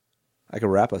I could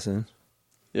rap us in.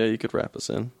 Yeah, you could rap us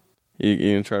in. You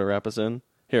gonna try to rap us in?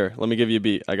 Here, let me give you a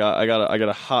beat. I got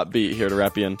a hot beat here to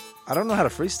rap you in. I don't know how to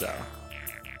freestyle.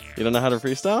 You don't know how to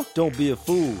freestyle? Don't be a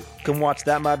fool. Come watch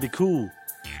That Might Be Cool.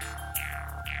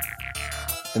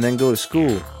 And then go to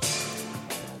school.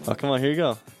 Oh, come on, here you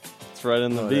go. It's right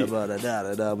in the beat. I don't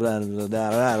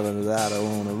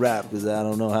want to rap because I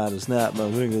don't know how to snap my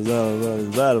fingers.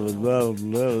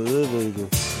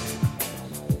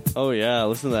 Oh, yeah,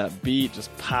 listen to that beat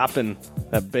just popping.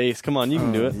 That bass. Come on, you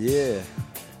can do it. Yeah.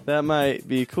 That might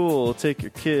be cool. Take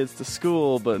your kids to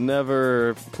school, but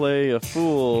never play a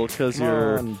fool because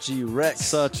you're G-Rex.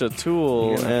 such a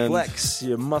tool. You're gonna and flex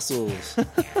your muscles.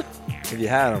 If you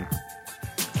had them.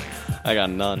 I got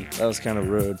none. That was kind of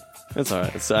rude. It's all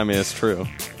right. It's true.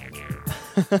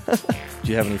 Do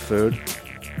you have any food?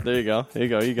 There you go. There you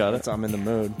go. You got it. I'm in the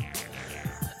mood.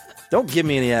 Don't give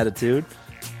me any attitude.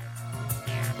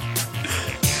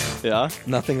 Yeah?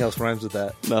 Nothing else rhymes with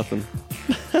that. Nothing.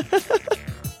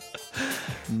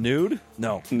 Nude?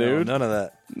 No. Nude? No, none of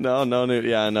that. No nude.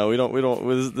 Yeah, no. We don't.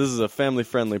 This is a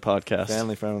family-friendly podcast.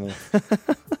 Family friendly.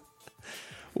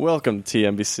 Welcome to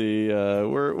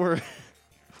TMBC.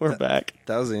 We're back.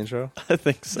 That was the intro? I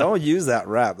think so. Don't use that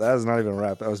rap. That was not even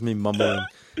rap. That was me mumbling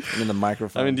in the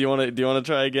microphone. I mean, do you want to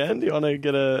try again? Do you want to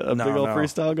get a big old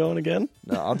freestyle going again?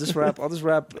 No, I'll just rap the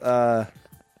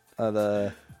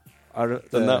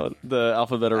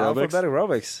alphabet aerobics. Alphabet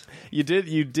aerobics. You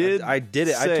did. I did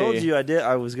it. I told you I did.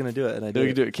 I was gonna do it, and I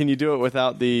did. Can you do it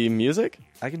without the music?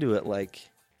 I can do it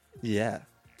yeah.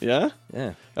 Yeah.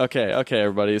 Yeah. Okay,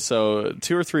 everybody. So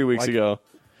 2 or 3 weeks ago.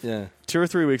 Yeah. 2 or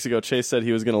 3 weeks ago, Chase said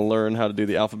he was going to learn how to do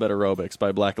the alphabet aerobics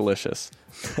by Blackalicious.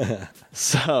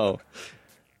 So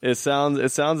it sounds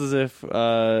as if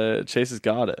Chase has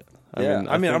got it.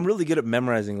 I mean, I'm really good at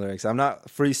memorizing lyrics. I'm not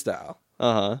freestyle.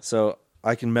 So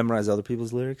I can memorize other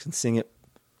people's lyrics and sing it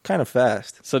kind of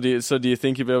fast. So do you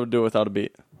think you'll be able to do it without a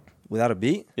beat? Without a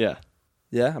beat? Yeah.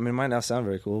 Yeah. I mean, it might not sound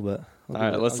very cool, but all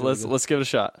right. Let's give it a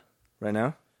shot. Right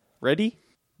now. Ready?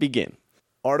 Begin.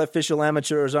 Artificial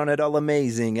amateurs, aren't it all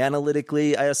amazing?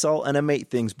 Analytically, I assault and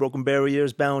animate things. Broken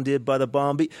barriers bounded by the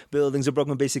bomb beat. Buildings are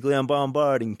broken, basically I'm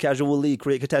bombarding. Casually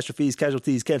create catastrophes,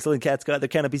 casualties, canceling cats, got their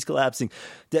canopies collapsing.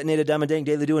 Detonated diamond dang,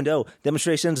 daily doing dough.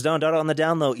 Demonstrations, down, dot on the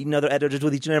down low. Eating other editors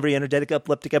with each and every energetic,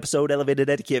 epileptic episode. Elevated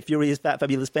etiquette, furious, fat,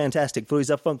 fabulous, fantastic.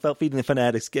 Furious up, funk, felt, feeding the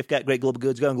fanatics. Gift got great global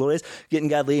goods, gone glorious. Getting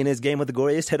godly in his game with the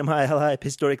goriest. Hit him high, hell high,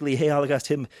 historically. Hey, Holocaust,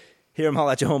 him. Hear him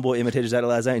holler at your homeboy, imitators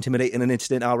idolize, I intimidate in an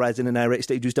instant, I'll rise in an irate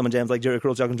state, juice, dumb and jams like Jerry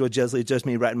Curls, jogging, Joy, Jesley, just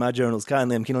me writing my journals,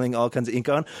 kindly, I'm kindling all kinds of ink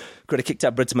on, critic kick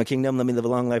top bread to my kingdom, let me live a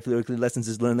long life, lyrically, lessons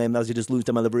is learn them, you just lose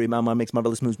to my livery, my mind makes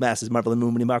marvelous moves, masses, marvel and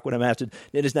moon, when you mark what I'm after,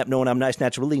 it is snap, knowing I'm nice,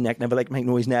 naturally, neck, never like make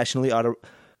noise nationally,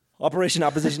 Operation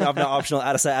Opposition, not optional,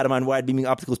 out of sight, out of mind, wide beaming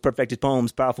opticals, perfected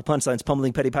poems, powerful punchlines,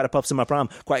 pummeling petty powder puffs in my prom,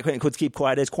 quiet, could keep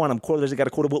quiet as quantum, quarters, I got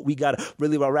a quarter of what we got,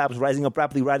 really raw raps, rising up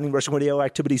rapidly, riding, rushing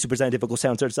radioactivity, super scientific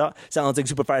sound surges off, silencing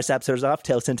super fire sap surges off,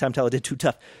 tails 10 times talented, too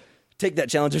tough. Take that,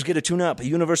 challengers, get a tune-up,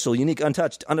 universal, unique,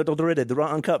 untouched, unadulterated, the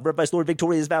raw, uncut, birth by story,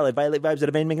 victorious, valid, violate vibes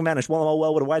that have make them vanish, wall all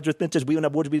well with a wide earth benches, we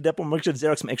up words, be depth, mixture,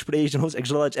 xerox, some extra Asian hosts,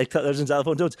 extra large, colors, and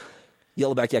xylophone tones.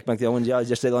 Yellowback, yak, the ones,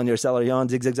 just say on your salary on,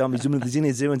 zigzag zombies, zooming the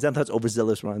zenith, zero, and xanthots,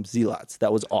 overzealous rhymes, zealots.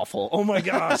 That was awful. Oh my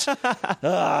gosh.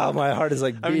 My heart is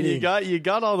like beating. I mean, you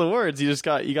got all the words. You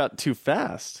got too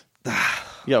fast.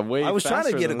 Yeah, way. I was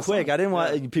trying to get it quick. Song. I didn't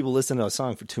want people listening to a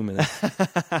song for 2 minutes.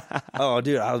 Oh,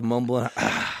 dude, I was mumbling.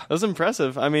 That was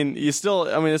impressive. I mean, it's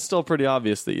still pretty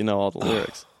obvious that you know all the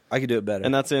lyrics. I could do it better.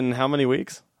 And that's in how many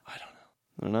weeks? I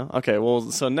don't know. Okay,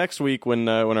 well, so next week when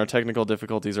our technical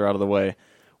difficulties are out of the way,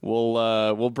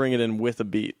 we'll bring it in with a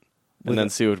beat and then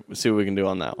see what we can do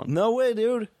on that one. No way,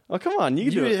 dude. Oh, come on, you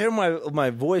can do it. You hear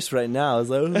my voice right now. It's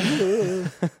like,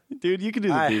 dude, you can do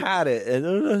the beat. I had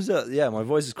it. Yeah, my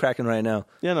voice is cracking right now.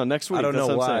 Yeah, no, next week. I don't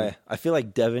know why. Saying. I feel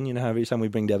like Devin. You know how every time we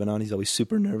bring Devin on, he's always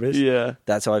super nervous. Yeah,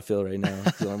 that's how I feel right now.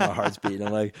 So my heart's beating.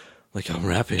 I'm like I'm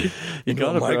rapping. You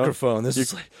got a microphone. This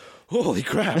is like, holy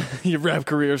crap! Your rap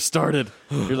career started.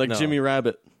 You're like Jimmy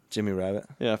Rabbit. Jimmy Rabbit.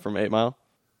 Yeah, from 8 Mile.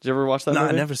 Did you ever watch that movie?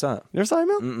 I never saw it. You never saw 8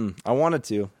 Mile? Mm-mm. I wanted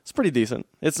to. It's pretty decent.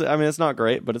 It's not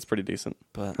great, but it's pretty decent.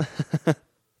 But that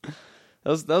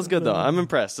was good though. I'm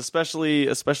impressed, especially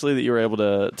that you were able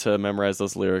to memorize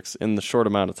those lyrics in the short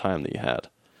amount of time that you had.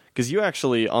 Because you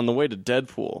actually, on the way to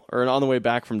Deadpool, or on the way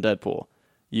back from Deadpool,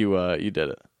 you did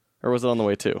it. Or was it on the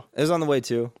way too? It was on the way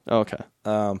too. Oh, okay.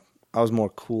 I was more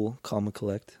cool, calm and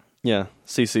collect. Yeah,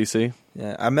 CCC.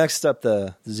 Yeah, I mixed up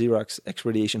the Xerox X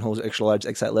radiation holes, extra large,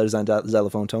 excite letters on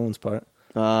xylophone tones part.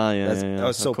 Yeah. I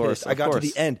was so pissed. I got to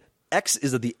the end. X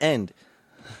is at the end,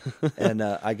 and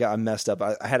I messed up.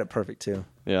 I had it perfect too.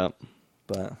 Yeah.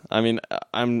 But I mean,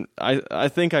 I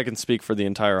think I can speak for the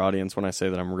entire audience when I say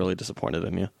that I'm really disappointed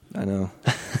in you. I know.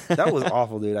 That was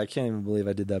awful, dude. I can't even believe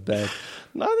I did that bad.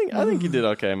 No, I think you did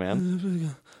okay,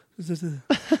 man.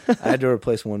 I had to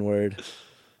replace one word,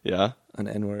 Yeah. an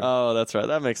N word. Oh, that's right.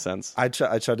 That makes sense. I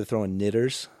tried to throw in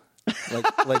knitters,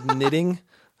 like knitting.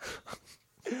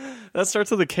 That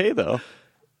starts with a K, though.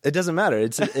 It doesn't matter.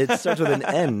 It starts with an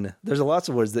N. There's lots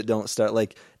of words that don't start.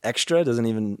 Like extra doesn't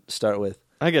even start with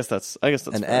I guess that's an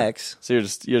fair. X. So you're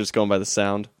just going by the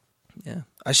sound. Yeah,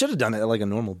 I should have done it at like a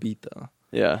normal beat though.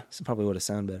 Yeah. This probably would have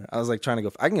sounded better. I was like trying to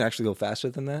go. I can actually go faster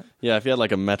than that. Yeah. If you had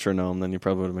like a metronome, then you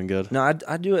probably would have been good. No,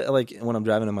 I do it like when I'm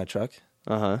driving in my truck.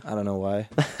 I don't know why.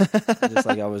 Just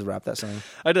like I always rap that song.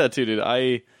 I do that too, dude.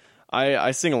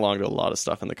 I sing along to a lot of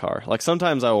stuff in the car. Like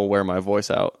sometimes I will wear my voice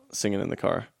out singing in the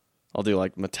car. I'll do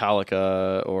like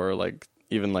Metallica or like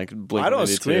even like Blink. I don't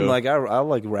scream like I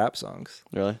like rap songs.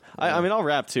 Really? Yeah. I mean, I'll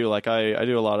rap too. Like I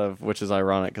do a lot of, which is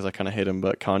ironic because I kind of hate him,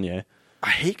 but Kanye. I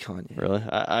hate Kanye. Really?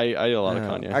 I do a lot of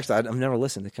Kanye. Actually, I've never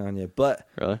listened to Kanye, but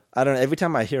Really? I don't know. Every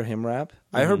time I hear him rap,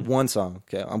 I heard one song.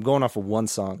 Okay, I'm going off of one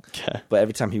song. Okay. But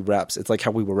every time he raps, it's like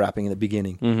how we were rapping in the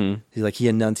beginning. Mm-hmm. He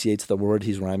enunciates the word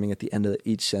he's rhyming at the end of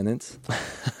each sentence.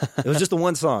 It was just the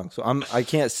one song, so I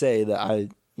can't say that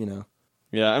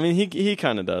Yeah, I mean he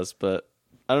kind of does, but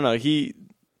I don't know.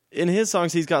 In his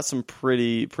songs he's got some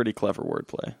pretty clever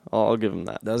wordplay. I'll give him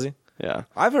that. Does he? Yeah.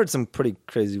 I've heard some pretty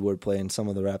crazy wordplay in some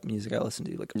of the rap music I listen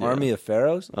to, like Army of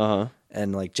Pharaohs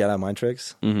and like Jedi Mind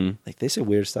Tricks. Mm-hmm. Like they say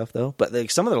weird stuff though, but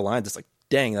like some of their lines, it's like,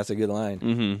 dang, that's a good line.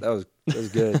 Mm-hmm. That was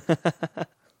good.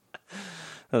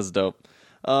 That's dope.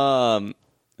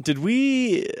 Did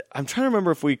we? I'm trying to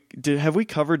remember if have we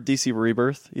covered DC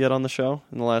Rebirth yet on the show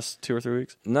in the last 2 or 3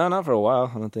 weeks? No, not for a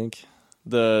while. I don't think.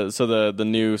 The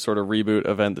new sort of reboot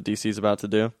event that DC's about to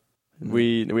do.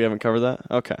 Mm-hmm. We haven't covered that.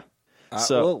 Okay.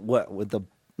 So what with the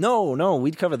no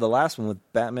we'd covered the last one with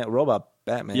Robot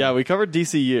Batman. Yeah, we covered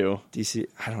DCU. DC.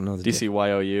 I don't know the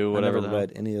DCYOU. Whatever. I never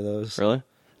read any of those. Really?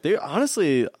 They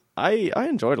honestly, I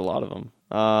enjoyed a lot of them.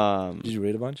 Did you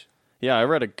read a bunch? Yeah, I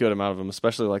read a good amount of them,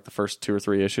 especially like the first 2 or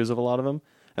 3 issues of a lot of them.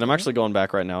 And I'm actually going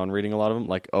back right now and reading a lot of them.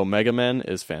 Like Omega Men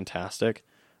is fantastic.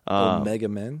 Omega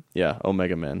Men? Yeah,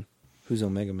 Omega Men. Who's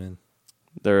Omega Men?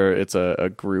 It's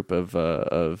a group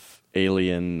of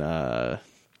alien.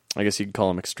 I guess you could call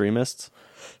them extremists.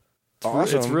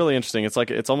 Awesome. It's really interesting.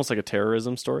 It's almost like a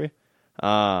terrorism story.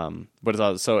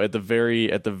 But so at the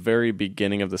very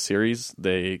beginning of the series,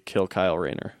 they kill Kyle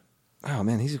Rayner. Oh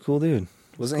man, he's a cool dude.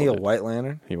 Wasn't he a White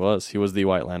Lantern? He was the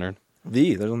White Lantern.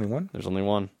 There's only one? There's only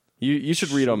one. You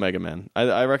should read Omega Man.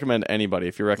 I recommend anybody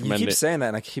if you recommend it. You keep saying that,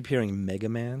 and I keep hearing Mega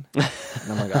Man.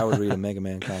 And I'm like, I would read a Mega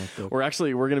Man comic book. We're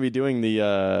going to be doing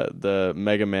the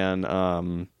Mega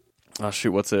Man.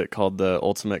 What's it called? The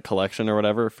Ultimate Collection or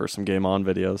whatever for some Game On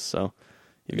videos. So,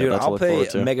 dude, I'll play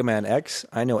Mega Man X.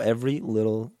 I know every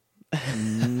little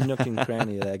nook and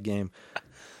cranny of that game,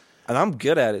 and I'm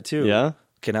good at it too. Yeah,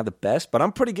 okay, not the best, but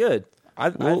I'm pretty good. I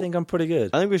think I'm pretty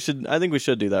good. I think we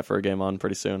should do that for a Game On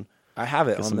pretty soon. I have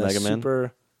it on the Mega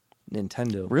Super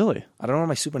Nintendo. Really? I don't know where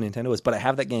my Super Nintendo is, but I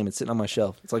have that game. It's sitting on my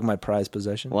shelf. It's like my prized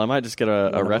possession. Well, I might just get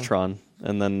a Retron,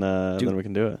 and then we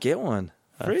can do it. Get one.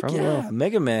 Frick yeah.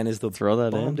 Mega Man is the throw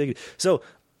that in. So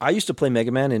I used to play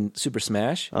Mega Man in Super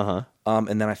Smash. And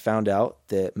then I found out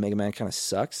that Mega Man kind of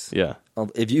sucks. Yeah.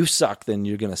 If you suck, then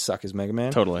you're gonna suck as Mega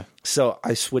Man. Totally. So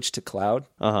I switched to Cloud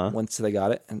once they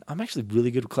got it, and I'm actually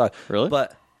really good with Cloud. Really?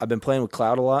 But I've been playing with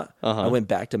Cloud a lot. I went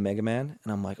back to Mega Man,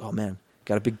 and I'm like, oh man,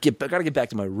 gotta get back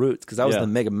to my roots because I was the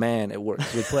Mega Man at work.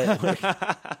 We play at work.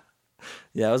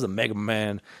 Yeah, I was a Mega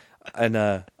Man, and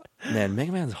man,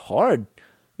 Mega Man's hard.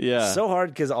 Yeah, so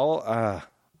hard because all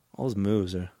those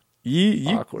moves are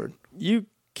awkward. You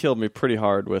killed me pretty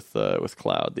hard with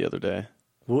Cloud the other day.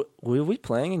 Were we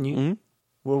playing and you? Mm-hmm.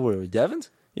 Where were we? Devon's?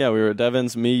 Yeah, we were at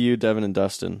Devon's. Me, you, Devon, and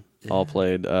Dustin all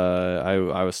played.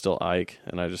 I was still Ike,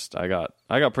 and I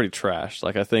got pretty trashed.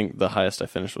 Like I think the highest I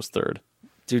finished was 3rd.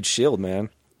 Dude, shield, man.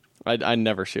 I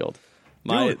never shield.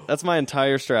 That's my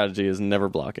entire strategy is never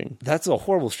blocking. That's a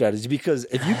horrible strategy because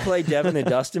if you play Devon and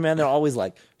Dustin, man, they're always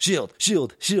like shield. I know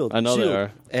shield. they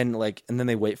are, and then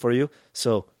they wait for you.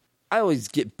 So I always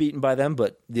get beaten by them.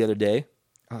 But the other day,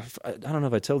 I don't know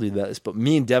if I told you this, but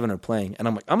me and Devon are playing, and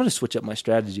I'm like, I'm going to switch up my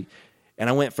strategy. And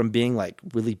I went from being like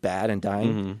really bad and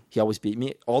dying. Mm-hmm. He always beat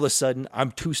me. All of a sudden,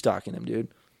 I'm 2-stocking him, dude.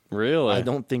 Really? I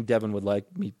don't think Devon would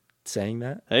like me saying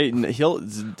that. Hey,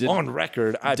 on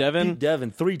record, I beat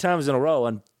Devon 3 times in a row,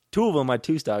 and 2 of them I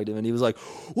 2-stocked him, and he was like,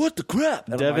 "What the crap?"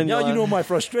 And Devon, I'm like, now you know my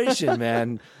frustration,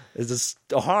 man. It's just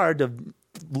hard to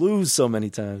lose so many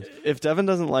times. If Devon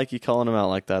doesn't like you calling him out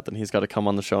like that, then he's got to come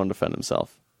on the show and defend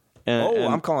himself.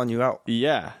 I'm calling you out.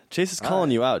 Yeah, Chase is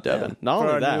calling you out, Devin. Yeah. Not For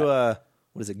only our that. new,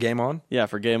 what is it, Game On? Yeah,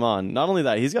 for Game On. Not only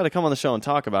that, he's got to come on the show and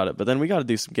talk about it, but then we got to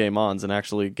do some Game Ons and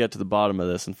actually get to the bottom of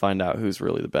this and find out who's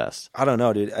really the best. I don't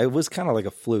know, dude. It was kind of like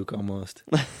a fluke almost.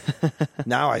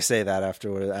 Now I say that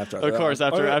afterward. Of course,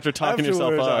 after talking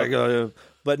yourself up.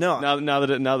 But no. Now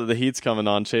that the heat's coming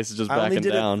on, Chase is just backing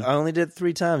down. I only did it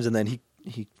 3 times, and then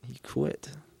he quit.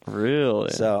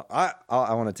 Really? So I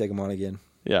want to take him on again.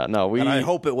 Yeah, no, and I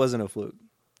hope it wasn't a fluke.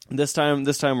 This time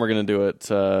we're gonna do it.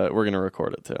 We're gonna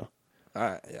record it too. All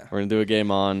right, yeah. We're gonna do a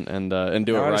Game On and do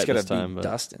now it right this time. But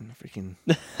Dustin, freaking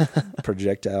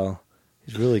projectile.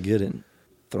 He's really good at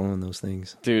throwing those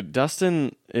things. Dude,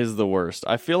 Dustin is the worst.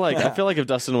 I feel like if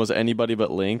Dustin was anybody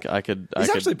but Link, I could. He's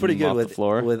actually pretty good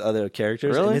with other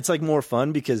characters. Really? And it's like more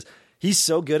fun because he's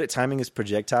so good at timing his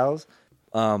projectiles.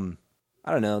 I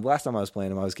don't know. The last time I was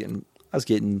playing him, I was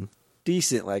getting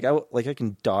decent. Like I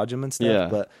can dodge him and stuff. Yeah.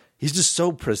 But he's just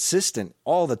so persistent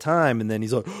all the time, and then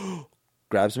he's like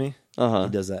grabs me. He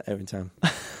does that every time.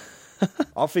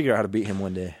 I'll figure out how to beat him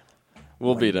one day.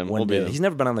 We'll beat him. He's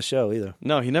never been on the show either.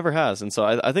 No, he never has, and so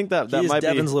I think that he is might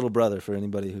Devin's be little brother for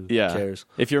anybody who cares.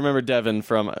 If you remember Devin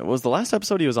from was the last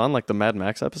episode he was on, like the Mad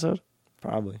Max episode?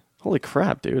 Probably. Holy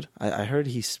crap, dude! I heard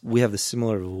we have the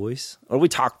similar voice, or we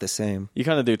talk the same. You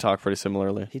kind of do talk pretty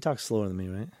similarly. He talks slower than me,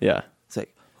 right? Yeah. It's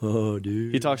like, oh,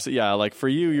 dude. He talks, like for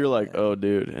you, you're like, oh,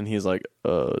 dude, and he's like,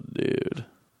 oh, dude.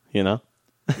 You know?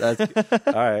 That's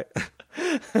all right.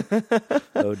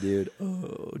 Oh, dude.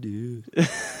 Oh, dude.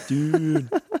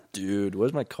 Dude,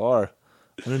 where's my car?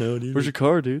 I don't know, dude. Where's your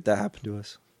car, dude? That happened to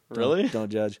us. Really?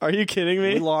 Don't judge. Are you kidding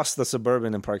me? We lost the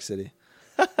Suburban in Park City.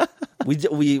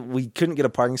 we couldn't get a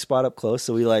parking spot up close,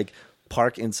 so we like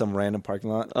park in some random parking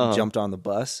lot, jumped on the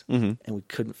bus, and we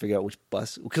couldn't figure out which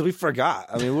bus because we forgot.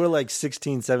 I mean, we were like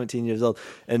 16, 17 years old,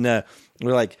 and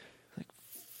we're like,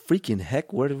 freaking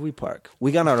heck, where did we park?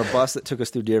 We got on a bus that took us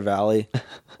through Deer Valley,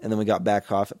 and then we got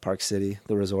back off at Park City,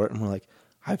 the resort, and we're like,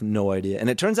 I have no idea. And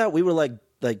it turns out we were like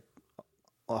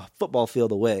a football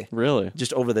field away. Really?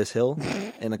 Just over this hill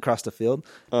and across the field.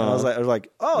 And I was like,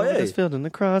 oh, over hey. this field and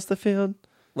across the field.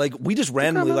 Like, we just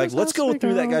randomly, let's go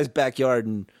through that guy's backyard,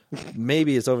 and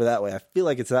maybe it's over that way. I feel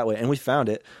like it's that way. And we found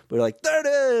it. But we're like, there it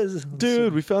is.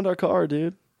 Dude, we found our car,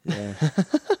 dude. Yeah.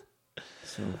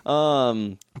 So,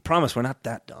 I promise we're not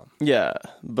that dumb. Yeah,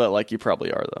 but like you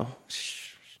probably are,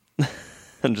 though.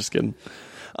 I'm just kidding.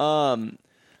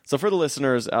 So for the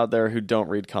listeners out there who don't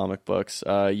read comic books,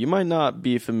 you might not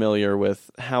be familiar with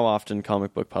how often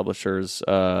comic book publishers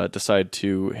decide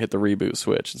to hit the reboot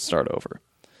switch and start over.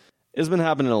 It's been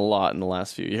happening a lot in the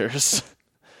last few years.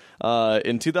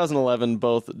 In 2011,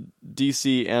 both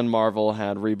DC and Marvel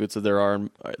had reboots of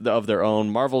their own.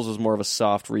 Marvel's was more of a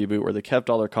soft reboot where they kept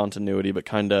all their continuity but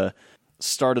kind of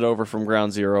started over from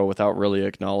ground zero without really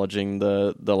acknowledging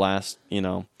the last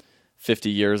 50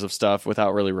 years of stuff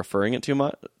without really referring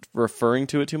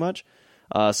to it too much.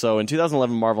 So in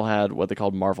 2011, Marvel had what they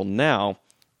called Marvel Now,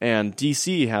 and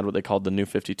DC had what they called the New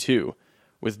 52.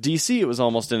 With DC, it was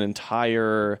almost an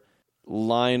entire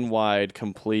line-wide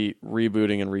complete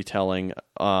rebooting and retelling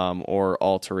or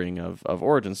altering of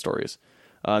origin stories.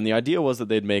 And the idea was that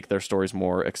they'd make their stories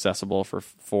more accessible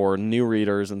for new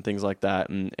readers and things like that,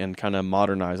 and kind of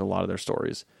modernize a lot of their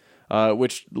stories,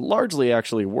 which largely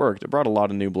actually worked. It brought a lot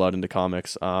of new blood into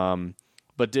comics,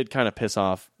 but did kind of piss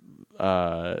off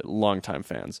longtime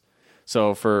fans.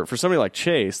 So for somebody like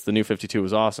Chase, the New 52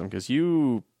 was awesome because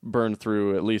you burned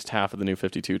through at least half of the New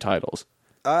 52 titles.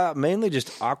 Mainly just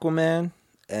Aquaman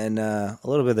and a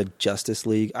little bit of the Justice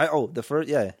League. The first,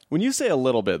 yeah. When you say a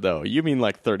little bit, though, you mean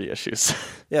like 30 issues.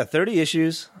 Yeah, 30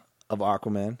 issues of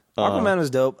Aquaman. Aquaman was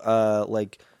dope.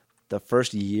 Like the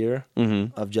first year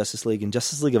of Justice League and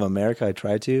Justice League of America, I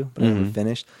tried to, but I never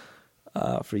finished.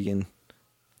 Freaking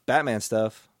Batman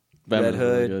stuff. Batman's Red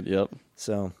Hood. really good, yep.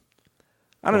 So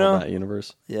I don't know that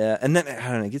universe. Yeah, and then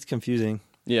I don't know. It gets confusing.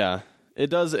 Yeah, it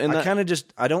does. And I kind of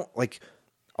I don't like.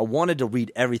 I wanted to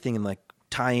read everything and like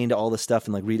tie into all the stuff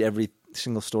and like read every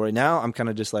single story. Now I'm kind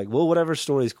of just like, well, whatever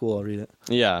story is cool, I'll read it.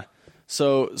 Yeah.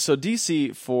 So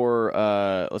DC for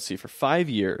 5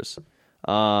 years,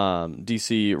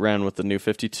 DC ran with the New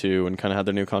 52 and kind of had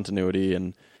their new continuity.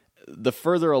 And the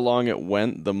further along it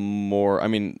went, the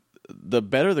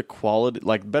better the quality,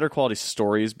 like better quality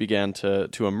stories began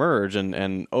to emerge,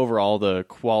 and overall the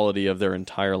quality of their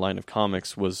entire line of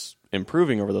comics was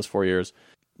improving over those 4 years.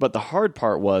 But the hard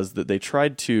part was that they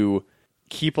tried to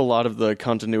keep a lot of the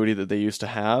continuity that they used to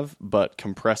have, but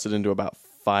compress it into about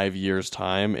 5 years'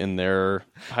 time in their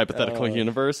hypothetical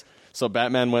universe. So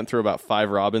Batman went through about 5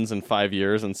 Robins in 5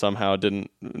 years and somehow didn't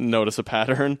notice a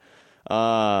pattern.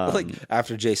 Like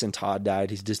after Jason Todd died,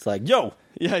 he's just like, yo.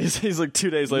 Yeah, he's like 2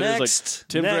 days later. He's like,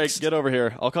 Tim Drake, get over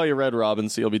here. I'll call you Red Robin,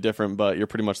 so you'll be different, but you're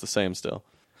pretty much the same still.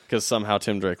 Because somehow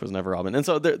Tim Drake was never Robin. And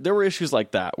so there were issues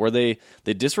like that, where they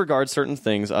disregard certain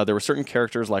things. There were certain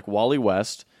characters like Wally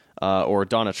West or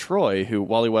Donna Troy, who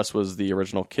Wally West was the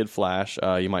original Kid Flash.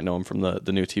 You might know him from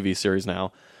the new TV series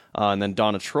now. And then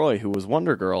Donna Troy, who was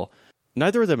Wonder Girl.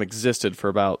 Neither of them existed for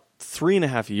about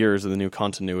 3.5 years of the new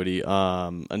continuity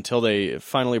until they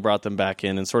finally brought them back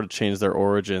in and sort of changed their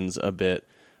origins a bit,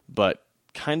 but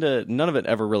kind of none of it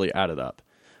ever really added up.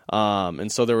 And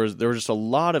so there was just a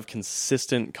lot of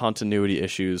consistent continuity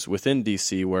issues within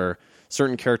DC where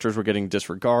certain characters were getting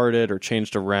disregarded or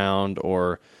changed around,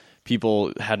 or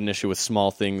people had an issue with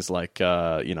small things like,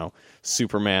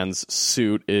 Superman's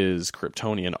suit is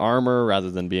Kryptonian armor rather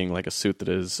than being like a suit that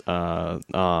is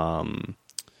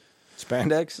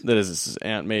spandex. That is his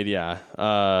aunt made, yeah.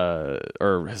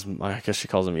 Or I guess she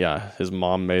calls him, his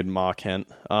mom made Ma Kent.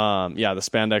 The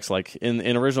spandex, like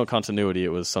in original continuity, it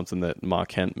was something that Ma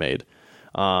Kent made.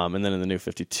 And then in the New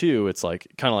 52, it's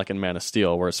like kind of like in Man of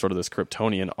Steel, where it's sort of this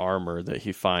Kryptonian armor that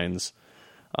he finds,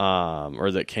 or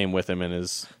that came with him in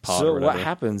his pod. So or whatever. what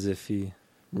happens if he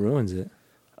ruins it?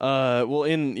 Well,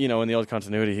 in the old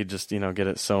continuity, he'd just get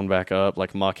it sewn back up.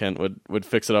 Like Ma Kent would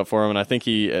fix it up for him, and I think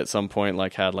he at some point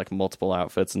like had like multiple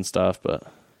outfits and stuff. But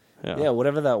yeah,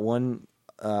 whatever that one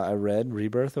I read,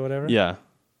 Rebirth or whatever. Yeah,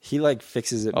 he like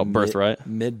fixes it. Birthright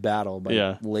mid battle by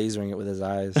lasering it with his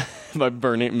eyes by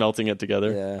melting it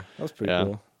together. Yeah, that was pretty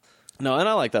cool. No, and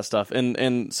I like that stuff,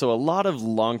 and so a lot of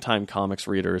longtime comics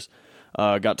readers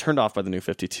got turned off by the New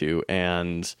 52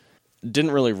 and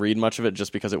didn't really read much of it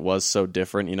just because it was so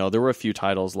different. There were a few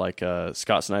titles like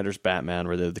Scott Snyder's Batman,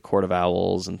 where they did the Court of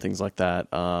Owls and things like that.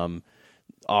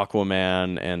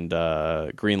 Aquaman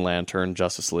and Green Lantern,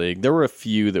 Justice League. There were a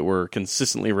few that were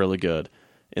consistently really good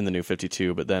in the New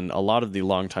 52, but then a lot of the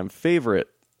longtime favorite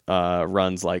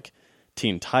runs like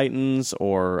Teen Titans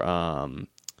or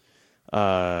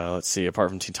let's see, apart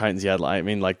from Teen Titans,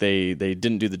 they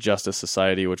didn't do the Justice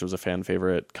Society, which was a fan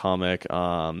favorite comic.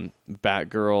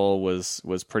 Batgirl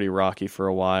was pretty rocky for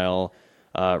a while.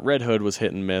 Red Hood was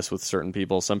hit and miss with certain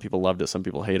people. Some people loved it, some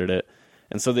people hated it.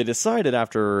 And so they decided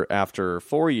after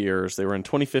 4 years, they were in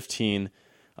 2015,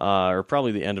 or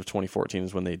probably the end of 2014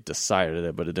 is when they decided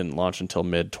it, but it didn't launch until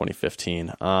mid 2015,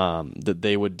 that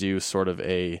they would do sort of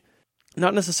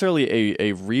not necessarily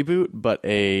a reboot, but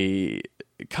a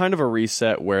kind of a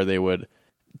reset where they would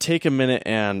take a minute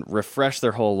and refresh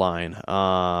their whole line.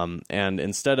 And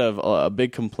instead of a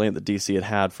big complaint that DC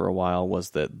had for a while was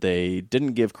that they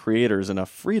didn't give creators enough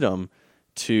freedom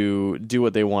to do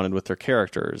what they wanted with their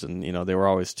characters. And, they were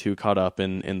always too caught up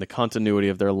in the continuity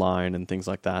of their line and things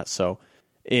like that. So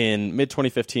in mid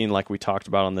 2015, like we talked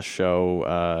about on the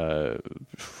show,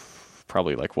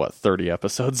 probably 30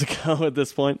 episodes ago at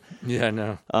this point. Yeah,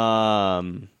 no.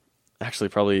 Actually,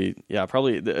 probably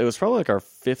it was probably like our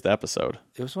 5th episode.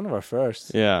 It was one of our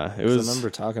first. Yeah, it was. I remember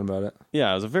talking about it.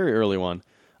 Yeah, it was a very early one.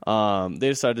 They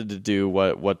decided to do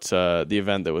what the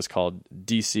event that was called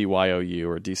DCYOU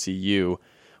or DCU,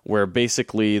 where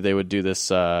basically they would do this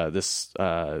sort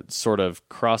of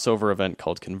crossover event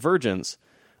called Convergence,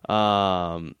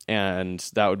 and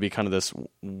that would be kind of this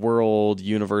world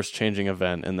universe changing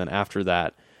event, and then after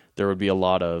that, there would be a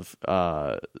lot of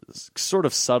sort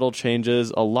of subtle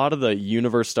changes. A lot of the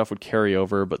universe stuff would carry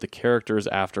over, but the characters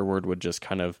afterward would just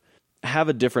kind of have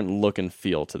a different look and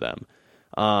feel to them.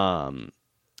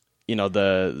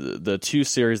 The two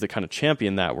series that kind of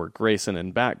championed that were Grayson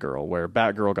and Batgirl, where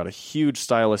Batgirl got a huge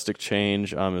stylistic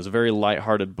change. It was a very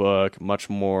lighthearted book, much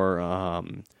more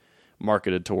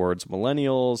marketed towards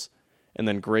millennials. And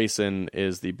then Grayson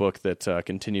is the book that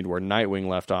continued where Nightwing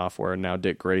left off, where now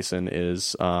Dick Grayson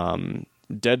is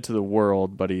dead to the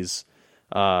world, but he's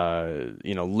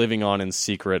living on in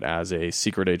secret as a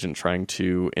secret agent trying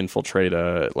to infiltrate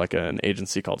an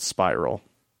agency called Spiral.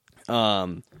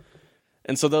 And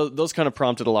so those kind of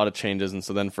prompted a lot of changes. And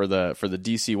so then for the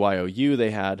DCYOU,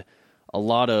 they had a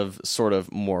lot of sort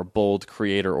of more bold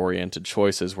creator-oriented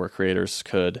choices where creators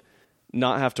could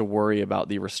not have to worry about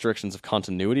the restrictions of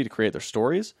continuity to create their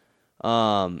stories.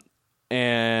 And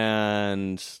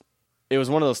it was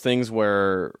one of those things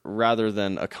where rather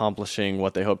than accomplishing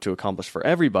what they hoped to accomplish for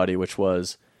everybody, which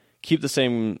was keep the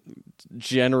same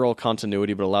general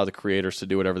continuity but allow the creators to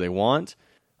do whatever they want,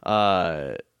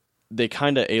 they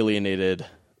kind of alienated...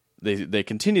 They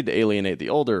continued to alienate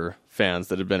the older fans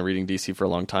that had been reading DC for a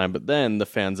long time, but then the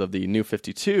fans of the New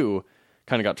 52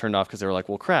 kind of got turned off because they were like,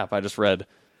 well, crap, I just read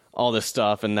all this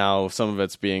stuff, and now some of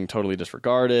it's being totally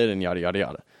disregarded, and yada, yada,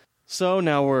 yada. So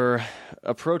now we're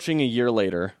approaching a year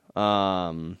later,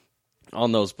 on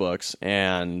those books,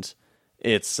 and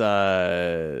it's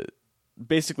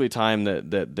basically time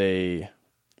that they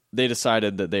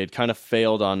decided that they'd kind of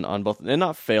failed on both, and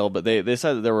not failed, but they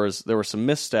said that there were some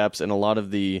missteps in a lot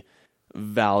of the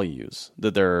values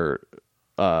that their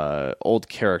old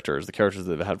characters, the characters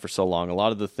that they've had for so long, a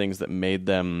lot of the things that made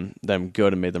them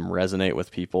good and made them resonate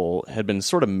with people had been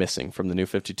sort of missing from the New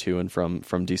 52 and from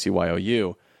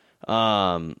DCYOU.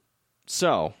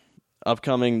 So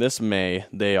upcoming this May,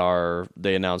 they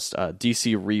announced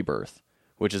DC Rebirth,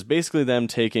 which is basically them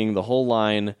taking the whole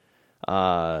line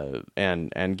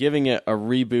and giving it a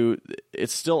reboot.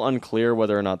 It's still unclear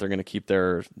whether or not they're going to keep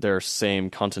their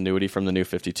same continuity from the New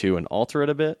 52 and alter it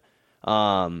a bit.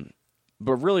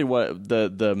 But really, what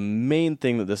the main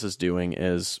thing that this is doing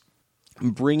is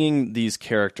bringing these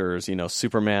characters,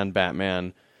 Superman,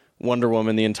 Batman, Wonder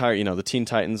Woman, the entire, the Teen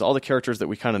Titans, all the characters that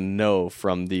we kind of know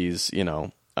from these,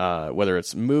 whether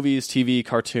it's movies, TV,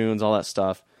 cartoons, all that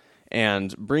stuff,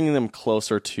 and bringing them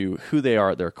closer to who they are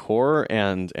at their core,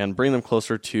 and bring them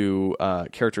closer to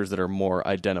characters that are more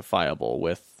identifiable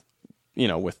with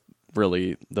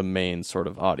really the main sort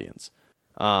of audience.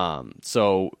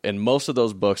 And most of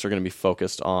those books are going to be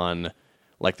focused on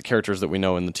like the characters that we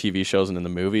know in the TV shows and in the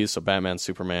movies. So Batman,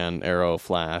 Superman, Arrow,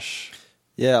 Flash.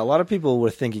 Yeah, a lot of people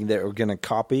were thinking they were going to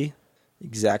copy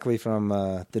exactly from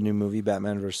the new movie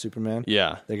Batman vs Superman.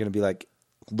 Yeah, they're going to be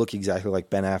look exactly like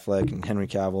Ben Affleck and Henry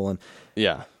Cavill and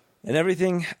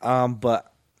everything.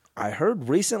 But I heard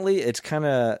recently it's kind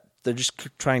of they're just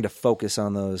trying to focus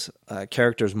on those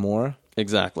characters more.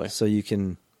 Exactly. So you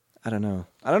can. I don't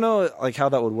know like how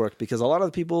that would work, because a lot of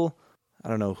the people, I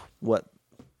don't know what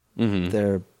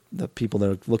the people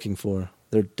they're looking for,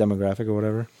 their demographic or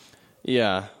whatever.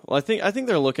 Yeah. Well, I think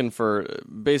they're looking for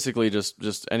basically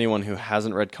just anyone who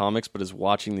hasn't read comics but is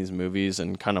watching these movies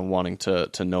and kind of wanting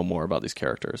to know more about these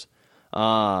characters.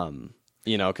 Because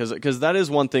that is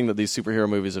one thing that these superhero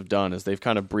movies have done, is they've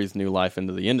kind of breathed new life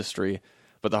into the industry.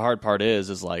 But the hard part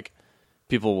is like,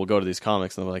 people will go to these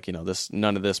comics and they're like,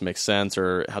 none of this makes sense,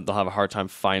 or they'll have a hard time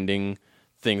finding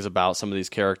things about some of these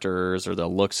characters, or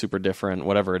they'll look super different,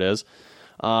 whatever it is.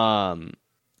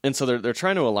 And so they're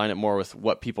trying to align it more with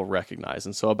what people recognize.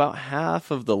 And so about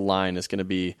half of the line is going to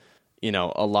be,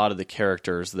 a lot of the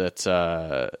characters that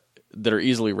are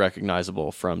easily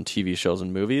recognizable from TV shows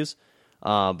and movies.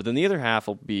 But then the other half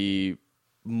will be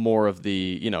more of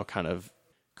the, kind of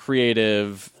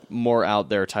creative, more out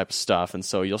there type of stuff. And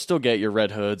so you'll still get your Red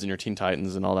Hoods and your Teen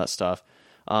Titans and all that stuff.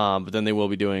 But then they will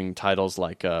be doing titles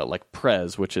like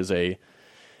Prez, which is a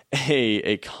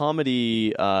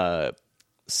comedy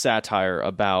satire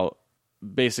about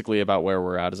where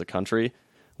we're at as a country,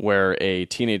 where a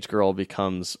teenage girl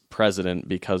becomes president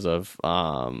because of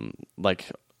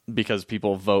because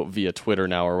people vote via Twitter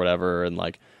now or whatever, and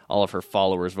like all of her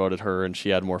followers voted her, and she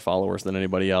had more followers than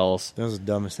anybody else. That was the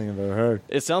dumbest thing I've ever heard.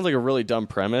 It sounds like a really dumb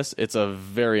premise. It's a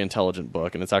very intelligent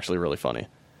book, and it's actually really funny.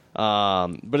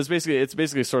 But it's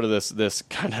basically sort of this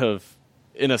kind of,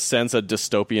 in a sense, a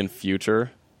dystopian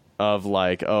future of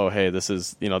like, oh, hey, this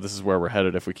is where we're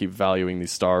headed if we keep valuing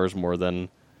these stars more than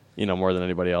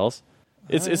anybody else.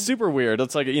 It's super weird.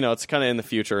 It's like, it's kind of in the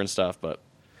future and stuff, but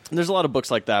there's a lot of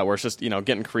books like that where it's just,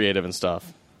 getting creative and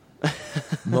stuff.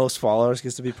 Most followers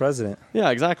gets to be president. Yeah,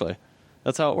 exactly.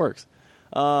 That's how it works.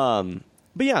 But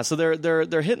yeah, so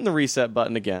they're hitting the reset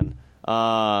button again.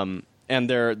 And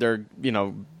they're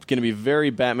going to be very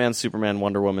Batman, Superman,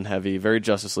 Wonder Woman heavy, very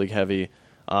Justice League heavy.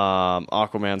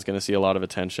 Aquaman's going to see a lot of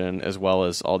attention, as well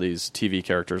as all these TV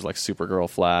characters like Supergirl,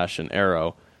 Flash, and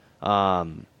Arrow.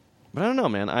 But I don't know,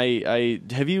 man. I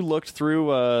have you looked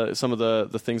through some of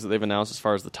the things that they've announced as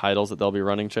far as the titles that they'll be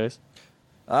running, Chase?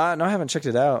 No, I haven't checked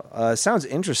it out. It sounds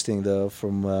interesting though,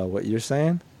 from what you're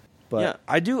saying. But yeah.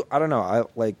 I don't know. I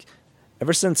like,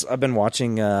 ever since I've been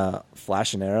watching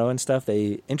Flash and Arrow and stuff,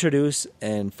 they introduce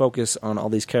and focus on all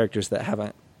these characters that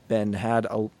haven't had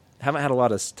a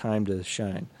lot of time to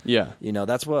shine. Yeah,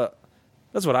 that's what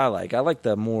I like. I like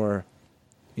the more,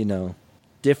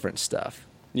 different stuff.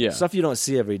 Yeah, stuff you don't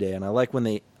see every day, and I like when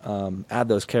they add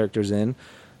those characters in.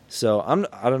 So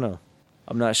I don't know.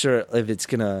 I'm not sure if it's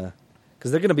gonna,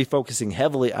 because they're gonna be focusing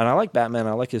heavily, and I like Batman.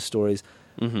 I like his stories,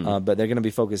 but they're gonna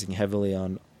be focusing heavily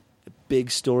on big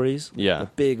stories,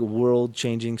 big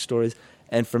world-changing stories.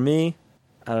 And for me,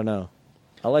 I don't know.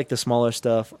 I like the smaller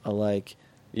stuff. I like,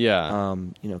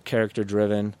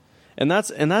 character-driven. And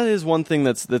that is one thing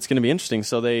that's going to be interesting.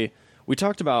 So we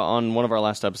talked about on one of our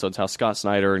last episodes how Scott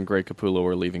Snyder and Greg Capullo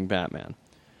were leaving Batman.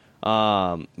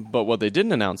 But what they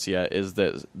didn't announce yet is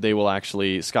that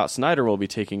Scott Snyder will be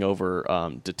taking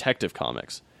over Detective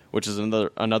Comics, which is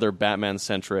another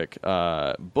Batman-centric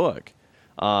book.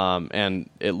 And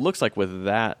it looks like with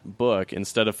that book,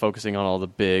 instead of focusing on all the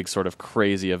big sort of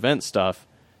crazy event stuff,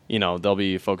 they'll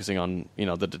be focusing on,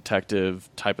 the detective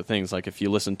type of things. Like if you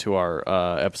listen to our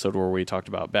episode where we talked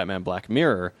about Batman Black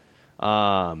Mirror,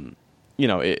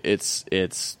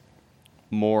 it's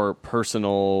more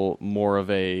personal, more of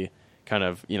a kind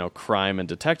of, crime and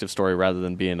detective story rather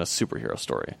than being a superhero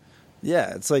story.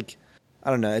 Yeah, it's like, I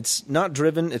don't know, it's not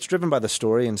driven, it's driven by the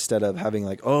story instead of having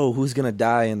like, oh, who's going to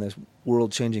die in this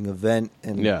world-changing event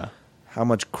and how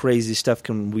much crazy stuff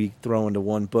can we throw into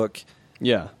one book.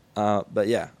 Yeah. But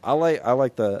yeah, I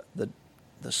like the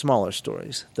smaller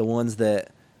stories, the ones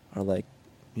that are like,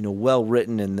 well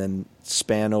written and then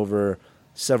span over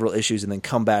several issues and then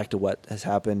come back to what has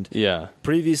happened. Yeah.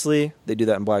 Previously, they do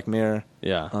that in Black Mirror.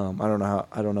 Yeah.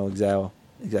 I don't know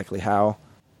exactly how,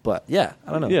 but yeah,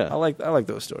 I don't know. Yeah. I like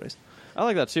those stories. I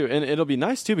like that too, and it'll be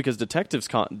nice too because Detective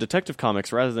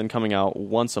Comics, rather than coming out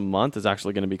once a month, is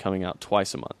actually going to be coming out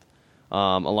twice a month,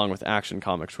 along with Action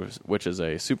Comics, which is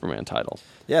a Superman title.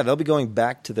 Yeah, they'll be going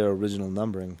back to their original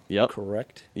numbering. Yep.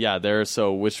 Correct. Yeah,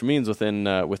 which means within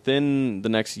the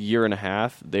next year and a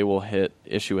half, they will hit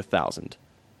issue 1,000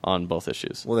 on both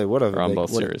issues. Well, they would have on both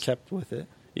series. Kept with it.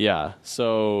 Yeah.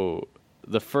 So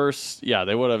they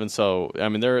would have, and so I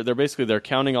mean they're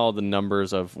counting all the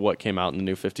numbers of what came out in the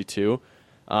New 52.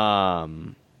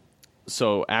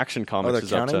 So Action Comics is up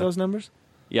to... counting those numbers?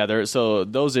 Yeah,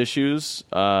 those issues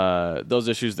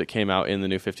that came out in the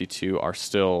New 52 are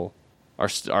still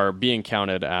are being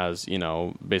counted as,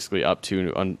 basically up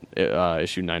to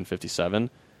issue 957.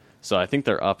 So I think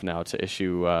they're up now to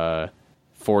issue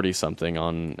 40 something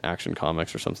on Action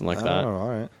Comics or something like that. Oh, all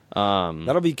right.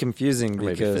 That'll be confusing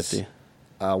because maybe 50.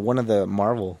 One of the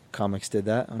Marvel comics did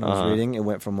that. When I was reading, it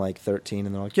went from like 13,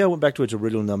 and they're like, "Yeah, it went back to its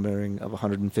original numbering of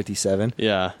 157."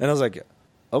 Yeah, and I was like,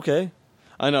 "Okay."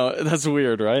 I know, that's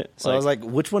weird, right? So I was like,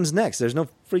 "Which one's next?" There's no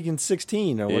freaking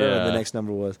 16 or whatever the next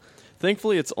number was.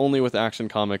 Thankfully, it's only with Action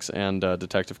Comics and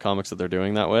Detective Comics that they're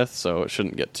doing that with, so it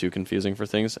shouldn't get too confusing for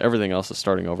things. Everything else is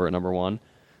starting over at number 1.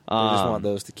 They just want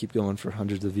those to keep going for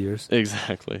hundreds of years.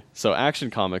 Exactly. So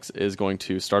Action Comics is going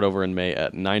to start over in May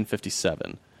at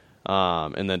 957.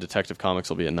 And then Detective Comics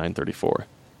will be at 934.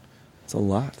 It's a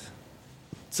lot.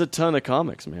 It's a ton of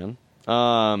comics, man.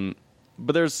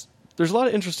 But there's a lot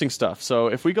of interesting stuff. So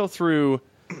if we go through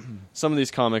some of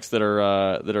these comics that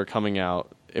are coming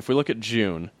out, if we look at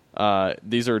June,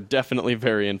 these are definitely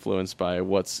very influenced by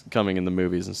what's coming in the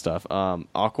movies and stuff.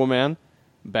 Aquaman,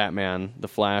 Batman, The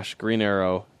Flash, Green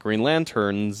Arrow, Green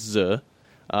Lanterns,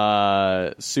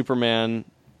 Superman,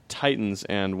 Titans,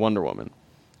 and Wonder Woman.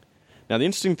 Now, the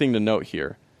interesting thing to note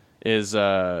here is,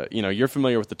 you're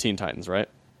familiar with the Teen Titans, right?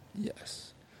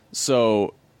 Yes.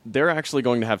 So they're actually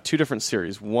going to have 2 different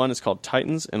series. One is called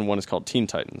Titans, and one is called Teen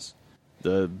Titans.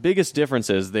 The biggest difference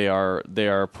is they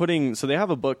are putting... So they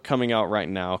have a book coming out right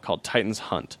now called Titans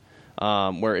Hunt,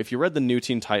 where if you read the new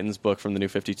Teen Titans book from the New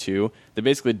 52, they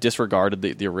basically disregarded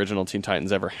the original Teen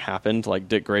Titans ever happened, like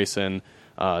Dick Grayson,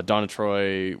 Donna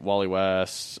Troy, Wally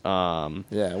West.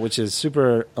 Which is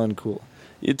super uncool.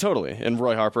 Yeah, totally, and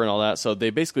Roy Harper and all that. So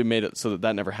they basically made it so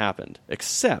that never happened.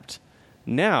 Except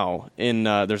now,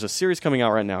 there's a series coming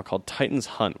out right now called Titans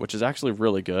Hunt, which is actually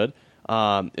really good.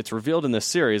 It's revealed in this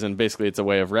series, and basically it's a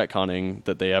way of retconning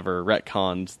that they ever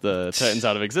retconned the Titans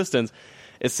out of existence.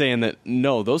 It's saying that,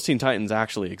 no, those Teen Titans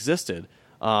actually existed,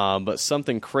 but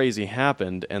something crazy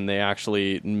happened, and they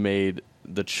actually made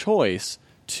the choice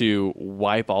to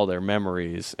wipe all their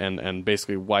memories and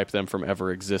basically wipe them from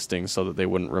ever existing so that they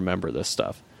wouldn't remember this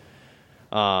stuff.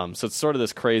 So it's sort of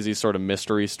this crazy sort of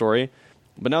mystery story.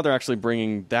 But now they're actually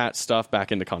bringing that stuff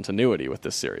back into continuity with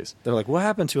this series. They're like, what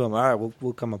happened to him? All right,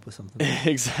 we'll come up with something.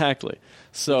 Exactly.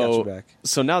 Got you back.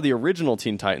 So now the original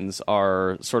Teen Titans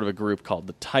are sort of a group called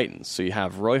the Titans. So you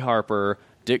have Roy Harper,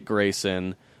 Dick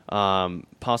Grayson,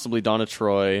 possibly Donna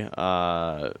Troy,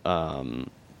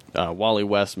 Wally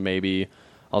West maybe,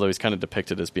 although he's kind of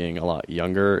depicted as being a lot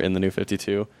younger in the New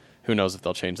 52. Who knows if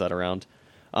they'll change that around.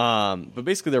 But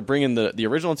basically they're bringing the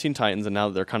original Teen Titans, and now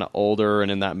that they're kind of older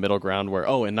and in that middle ground where,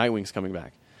 and Nightwing's coming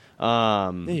back.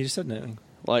 Yeah, you just said Nightwing.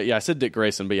 Well, yeah, I said Dick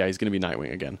Grayson, but yeah, he's going to be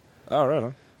Nightwing again. Oh,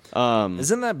 right on.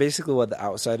 Isn't that basically what the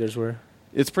Outsiders were?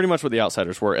 It's pretty much what the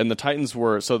Outsiders were, and the Titans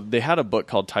were... So they had a book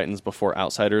called Titans before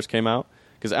Outsiders came out,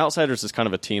 because Outsiders is kind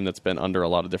of a team that's been under a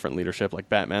lot of different leadership. Like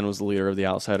Batman was the leader of the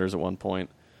Outsiders at one point.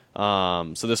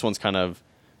 So this one's kind of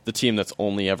the team that's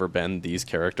only ever been these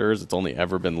characters. It's only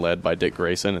ever been led by Dick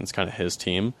Grayson, and it's kind of his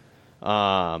team.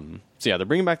 So yeah, they're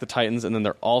bringing back the Titans, and then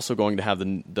they're also going to have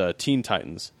the Teen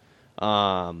Titans.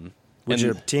 Which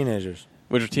are teenagers.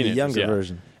 which are teenagers, the younger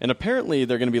version. And apparently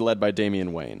they're going to be led by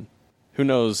Damian Wayne. Who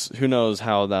knows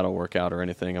how that'll work out or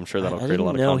anything. I'm sure that'll create a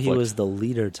lot of conflict. I didn't know he was the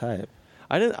leader type.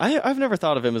 I've never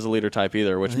thought of him as a leader type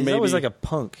either, which He's maybe always like a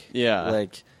punk. Yeah.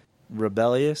 Like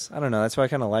rebellious. I don't know. That's why I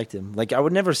kind of liked him. Like I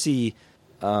would never see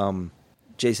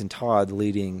Jason Todd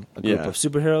leading a group of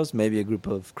superheroes, maybe a group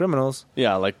of criminals.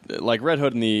 Yeah, like Red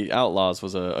Hood and the Outlaws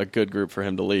was a good group for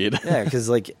him to lead. Yeah, because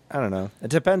like I don't know. It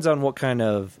depends on what kind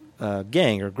of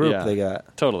gang or group they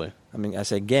got. Totally. I mean, I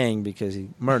say gang because he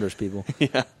murders people.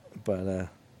 Yeah. But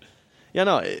yeah,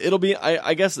 no, it'll be.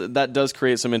 I guess that does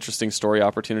create some interesting story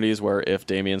opportunities where if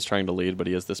Damien's trying to lead, but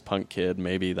he is this punk kid,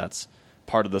 maybe that's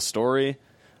part of the story.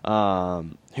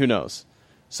 Who knows?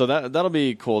 So that'll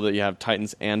be cool that you have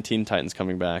Titans and Teen Titans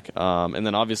coming back, and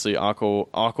then obviously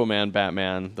Aquaman,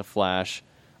 Batman, The Flash,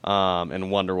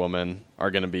 and Wonder Woman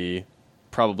are going to be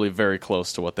probably very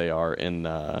close to what they are in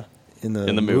the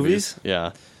movies.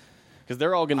 Yeah. Because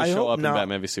they're all going to show up in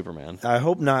Batman v Superman. I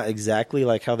hope not exactly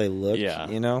like how they look. Yeah.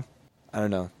 You know? I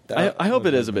don't know. I hope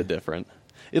it is a bit different.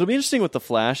 It'll be interesting with The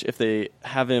Flash if they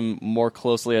have him more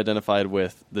closely identified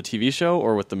with the TV show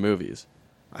or with the movies.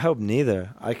 I hope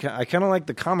neither. I kind of like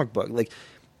the comic book. Like,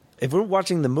 if we're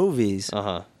watching the movies,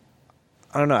 I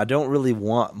don't know. I don't really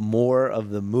want more of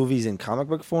the movies in comic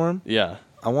book form. Yeah.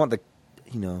 I want I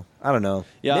don't know.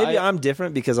 Yeah, Maybe I'm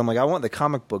different because I'm like, I want the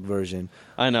comic book version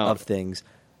of things.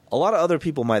 A lot of other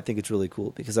people might think it's really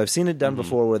cool because I've seen it done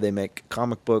before where they make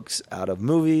comic books out of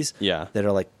movies that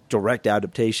are like direct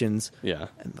adaptations. Yeah.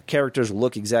 And the characters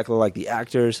look exactly like the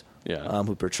actors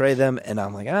who portray them. And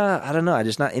I'm like, I don't know. I'm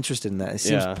just not interested in that. It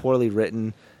seems poorly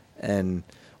written. And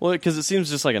well, because it seems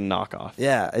just like a knockoff.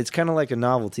 Yeah. It's kind of like a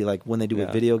novelty, like when they do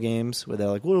with video games where they're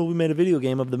like, well, we made a video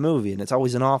game of the movie. And it's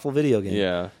always an awful video game.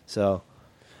 Yeah. So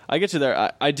I get you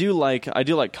there. I do like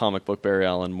comic book Barry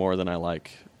Allen more than I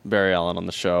like Barry Allen on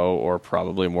the show, or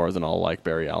probably more than I'll like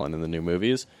Barry Allen in the new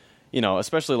movies. You know,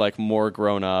 especially like more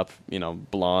grown up, you know,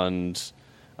 blonde,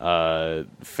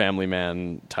 family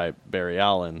man type Barry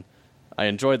Allen. I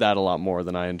enjoy that a lot more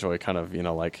than I enjoy kind of, you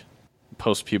know, like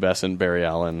post-pubescent Barry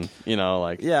Allen, you know,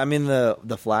 like... Yeah, I mean,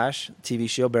 the Flash TV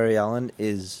show, Barry Allen,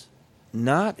 is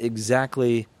not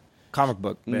exactly comic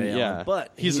book Barry Allen,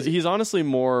 but he's honestly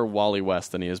more Wally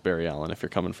West than he is Barry Allen if you're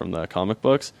coming from the comic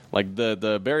books. Like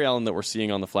the Barry Allen that we're seeing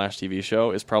on the Flash TV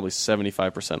show is probably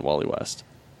 75% Wally West.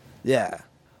 Yeah.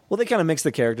 Well, they kind of mix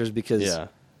the characters because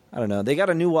I don't know. They got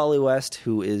a new Wally West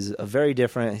who is a very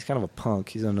different. He's kind of a punk.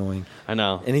 He's annoying. I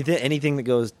know. Anything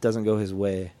that doesn't go his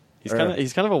way. He's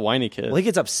kind of a whiny kid. Well, he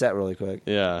gets upset really quick.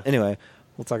 Yeah. Anyway,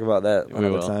 we'll talk about that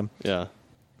another time. Yeah.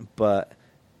 But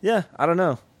yeah, I don't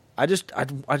know. I just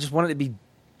want it to be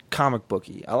comic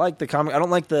booky. I like the comic. I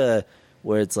don't like the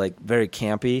where it's like very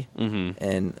campy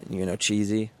and you know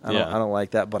cheesy. I don't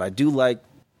like that. But I do like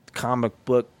comic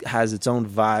book has its own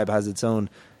vibe, has its own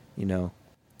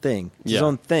thing. It's its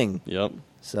own thing. Yep.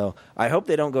 So I hope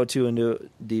they don't go too into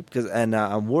deep and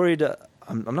I'm worried.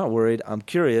 I'm not worried. I'm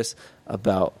curious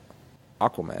about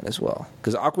Aquaman as well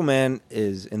because Aquaman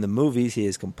is in the movies. He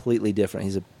is completely different.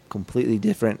 He's a completely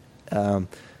different.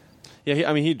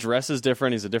 He dresses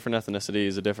different. He's a different ethnicity.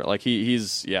 He's a different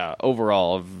he's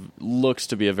overall looks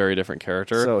to be a very different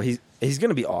character. So he's going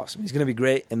to be awesome. He's going to be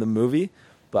great in the movie.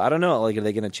 But I don't know. Like, are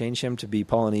they going to change him to be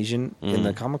Polynesian in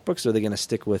the comic books, or are they going to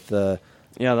stick with the?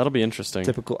 Yeah, that'll be interesting.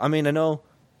 Typical. I mean, I know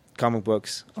comic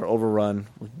books are overrun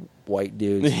with white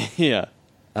dudes. Yeah.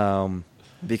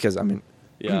 Because I mean,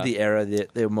 the era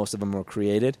that most of them were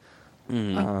created.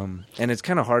 And it's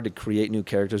kind of hard to create new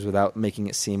characters without making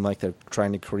it seem like they're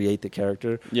trying to create the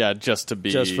character. Yeah, just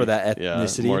for that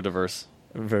ethnicity, more diverse,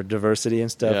 for diversity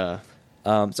and stuff.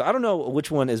 Yeah. So I don't know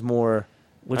which one is more.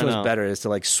 Which one's better? Is to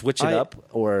like switch it up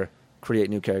or create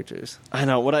new characters? I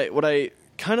know what I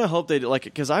kind of hope they like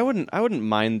because I wouldn't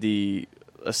mind the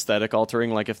aesthetic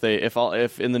altering. Like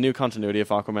if in the new continuity, if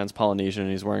Aquaman's Polynesian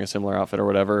and he's wearing a similar outfit or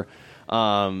whatever,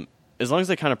 as long as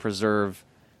they kind of preserve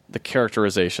the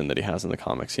characterization that he has in the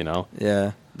comics,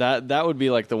 Yeah. That would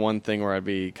be like the one thing where I'd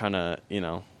be kind of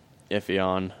iffy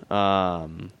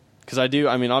on. Because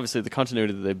obviously the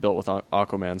continuity that they built with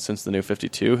Aquaman since the New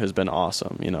 52 has been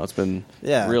awesome. It's been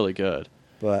really good.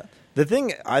 But the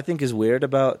thing I think is weird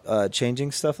about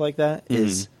changing stuff like that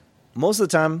is most of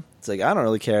the time it's like I don't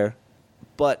really care,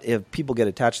 but if people get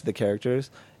attached to the characters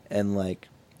and like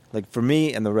for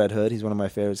me and the Red Hood, he's one of my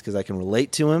favorites because I can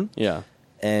relate to him. Yeah,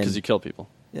 and because you kill people.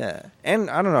 Yeah, and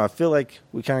I don't know. I feel like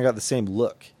we kind of got the same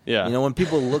look. Yeah, when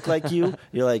people look like you,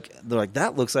 they're like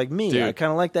that looks like me. Dude. I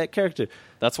kind of like that character.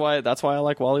 That's why I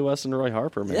like Wally West and Roy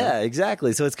Harper, man. Yeah,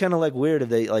 exactly. So it's kind of like weird if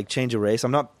they like change a race.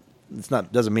 I'm not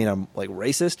doesn't mean I'm like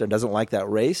racist or doesn't like that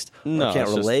race. No, or can't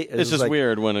relate. It's just like,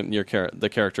 weird when the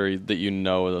character that you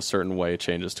know in a certain way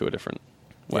changes to a different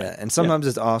way. Yeah, and sometimes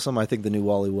it's awesome. I think the new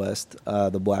Wally West,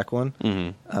 the black one,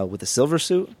 with the silver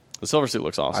suit. The silver suit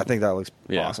looks awesome. I think that looks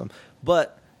awesome.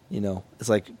 But, it's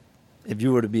like if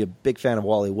you were to be a big fan of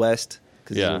Wally West,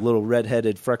 because he's a little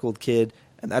redheaded, freckled kid,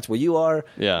 and that's where you are,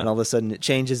 and all of a sudden it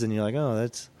changes, and you're like, oh,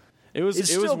 that's... It was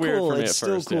weird cool. for me it's at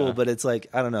first. Still cool, but it's like,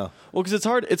 I don't know. Well, because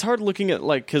it's hard looking at,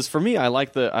 like, because for me, I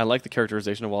like the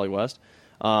characterization of Wally West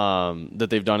that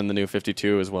they've done in the new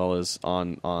 52 as well as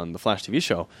on the Flash TV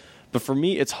show. But for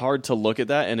me, it's hard to look at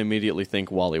that and immediately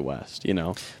think Wally West,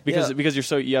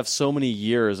 because you have so many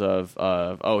years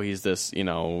of he's this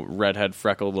redhead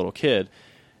freckled little kid,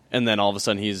 and then all of a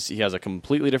sudden he has a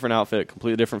completely different outfit,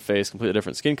 completely different face, completely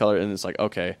different skin color, and it's like,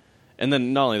 okay. And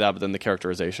then not only that, but then the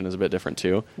characterization is a bit different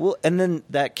too. Well, and then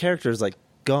that character is like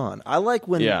gone. I like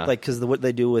when because what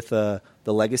they do with the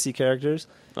legacy characters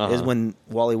is when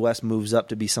Wally West moves up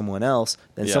to be someone else,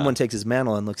 then someone takes his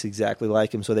mantle and looks exactly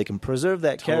like him, so they can preserve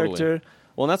that character.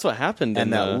 Well, and that's what happened.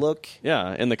 And that look.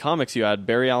 Yeah, in the comics, you had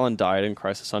Barry Allen died in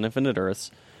Crisis on Infinite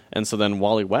Earths, and so then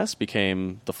Wally West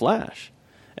became the Flash,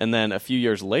 and then a few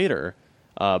years later,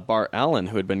 Bart Allen,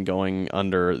 who had been going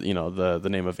under the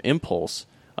name of Impulse,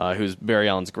 who's Barry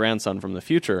Allen's grandson from the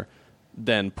future,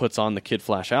 then puts on the Kid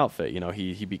Flash outfit.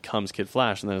 He becomes Kid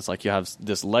Flash, and then it's like you have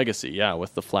this legacy,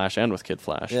 with the Flash and with Kid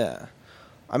Flash. Yeah.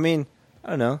 I mean,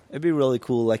 I don't know. It'd be really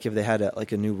cool, like, if they had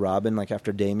a new Robin, like,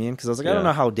 after Damian, because I was like, I don't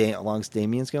know how long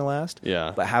Damian's going to last.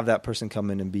 Yeah. But have that person come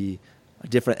in and be a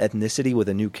different ethnicity with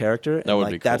a new character. And, that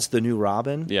would be cool. That's the new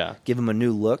Robin. Yeah. Give him a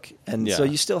new look. And so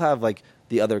you still have, like,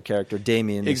 the other character,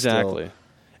 Damian. Exactly.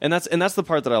 And that's the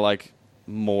part that I like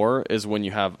more, is when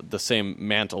you have the same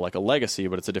mantle, like a legacy,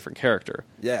 but it's a different character.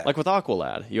 Yeah. Like with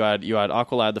Aqualad. You had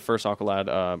Aqualad, the first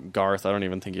Aqualad, Garth. I don't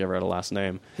even think he ever had a last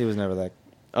name. He was never that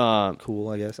cool,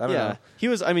 I guess. I don't know. He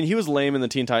was lame in the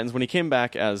Teen Titans. When he came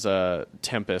back as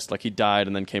Tempest, like he died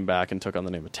and then came back and took on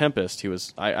the name of Tempest,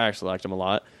 I actually liked him a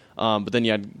lot. But then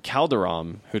you had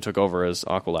Calderon, who took over as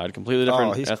Aqualad, completely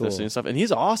different ethnicity cool. and stuff, and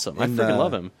he's awesome. I freaking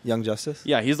love him. Young Justice?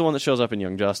 Yeah, he's the one that shows up in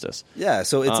Young Justice. Yeah,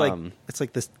 so it's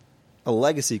like this a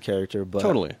legacy character, but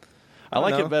totally. I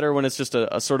like it better when it's just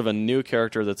a sort of a new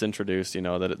character that's introduced,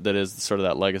 that is sort of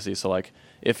that legacy. So like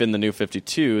if in the new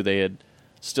 52 they had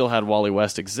still had Wally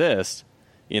West exist,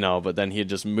 but then he had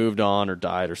just moved on or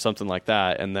died or something like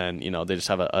that, and then, they just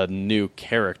have a new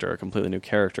character, a completely new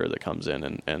character that comes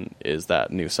in and is that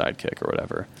new sidekick or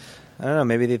whatever. I don't know,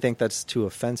 maybe they think that's too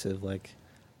offensive, like...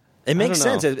 It makes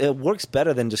sense. It works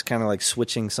better than just kind of like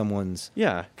switching someone's...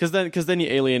 Yeah, because then you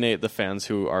alienate the fans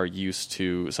who are used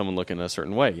to someone looking a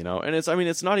certain way, And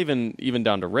it's not even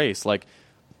down to race. Like,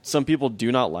 some people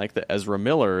do not like that Ezra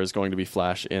Miller is going to be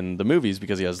Flash in the movies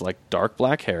because he has like dark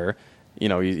black hair. He's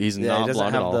not he blonde at all.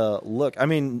 doesn't have the look. I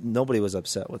mean, nobody was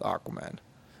upset with Aquaman.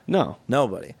 No,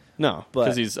 nobody. No,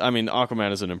 because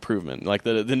Aquaman is an improvement. Like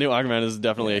the new Aquaman is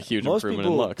definitely a huge improvement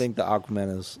in looks. Most people think the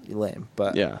Aquaman is lame,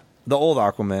 but yeah. The old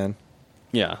Aquaman.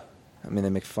 Yeah. I mean, they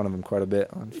make fun of him quite a bit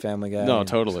on Family Guy. No,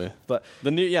 totally. But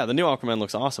the new Aquaman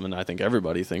looks awesome, and I think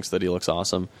everybody thinks that he looks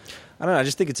awesome. I don't know. I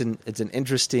just think it's an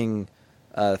interesting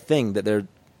thing that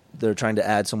they're trying to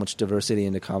add so much diversity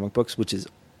into comic books, which is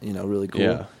really cool.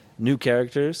 Yeah. New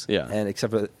characters. Yeah. And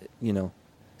except for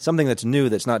something that's new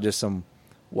that's not just some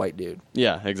white dude.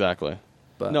 Yeah, exactly.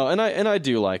 But no, and I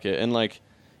do like it, and like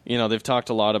they've talked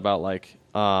a lot about like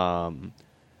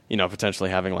potentially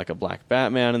having like a black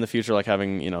Batman in the future, like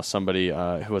having, somebody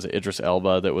who was Idris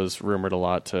Elba that was rumored a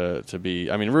lot to be,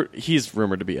 he's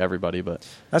rumored to be everybody, but...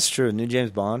 That's true. New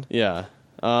James Bond. Yeah.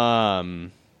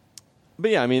 But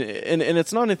yeah, and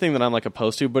it's not anything that I'm like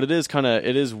opposed to, but it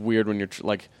is weird when you're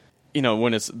like,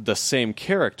 when it's the same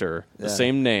character, the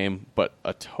same name, but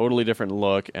a totally different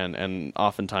look and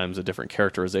oftentimes a different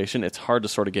characterization. It's hard to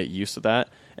sort of get used to that.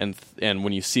 And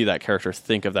when you see that character,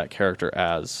 think of that character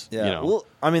as, Well,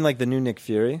 like the new Nick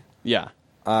Fury. Yeah.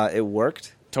 It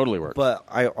worked. Totally worked. But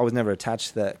I was never attached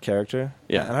to that character.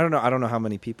 Yeah. And I don't know how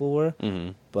many people were,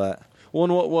 but... Well,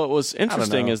 and what was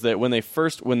interesting is that when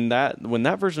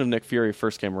that version of Nick Fury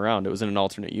first came around, it was in an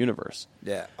alternate universe.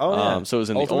 Yeah. Oh, yeah. So it was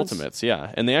in the Ultimates, yeah.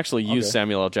 And they actually used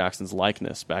Samuel L. Jackson's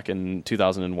likeness back in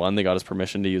 2001. They got his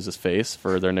permission to use his face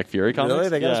for their Nick Fury comics. Really?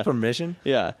 They got his permission?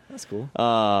 Yeah. That's cool.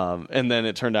 And then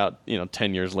it turned out,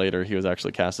 10 years later, he was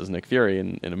actually cast as Nick Fury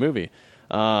in a movie.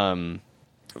 But,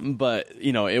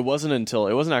 it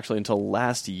wasn't actually until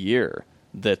last year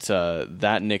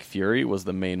that Nick Fury was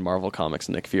the main Marvel Comics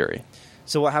Nick Fury.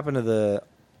 So what happened to the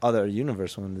other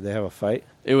universe one? Did they have a fight?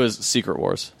 It was Secret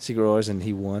Wars. Secret Wars, and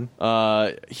he won?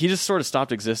 He just sort of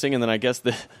stopped existing, and then I guess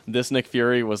this Nick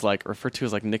Fury was like referred to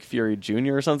as like Nick Fury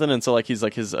Jr. or something, and so like he's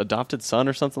like his adopted son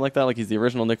or something like that. Like he's the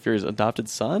original Nick Fury's adopted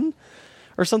son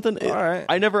or something. All right.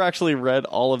 I never actually read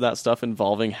all of that stuff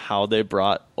involving how they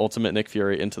brought Ultimate Nick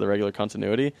Fury into the regular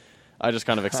continuity. I just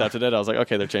kind of accepted it. I was like,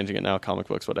 okay, they're changing it now. Comic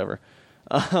books, whatever.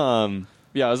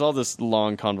 Yeah, it was all this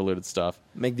long, convoluted stuff.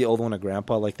 Make the old one a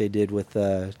grandpa like they did with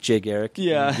Jay Garrick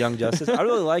Yeah. in Young Justice. I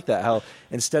really like that, how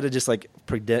instead of just like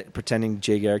pretending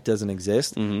Jay Garrick doesn't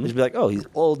exist, just be like, oh, he's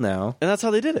old now. And that's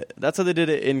how they did it. That's how they did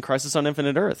it in Crisis on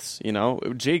Infinite Earths. You know,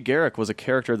 Jay Garrick was a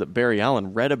character that Barry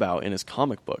Allen read about in his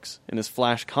comic books, in his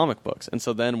Flash comic books. And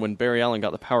so then when Barry Allen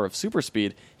got the power of super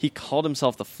speed, he called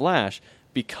himself the Flash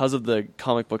because of the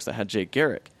comic books that had Jay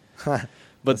Garrick.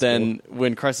 But then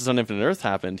when Crisis on Infinite Earth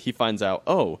happened, he finds out,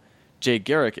 oh, Jay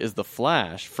Garrick is the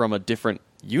Flash from a different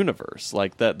universe.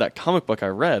 Like that comic book I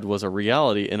read was a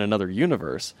reality in another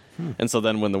universe. And so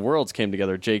then when the worlds came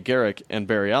together, Jay Garrick and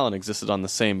Barry Allen existed on the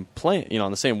same plane, on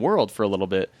the same world for a little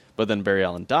bit, but then Barry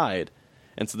Allen died.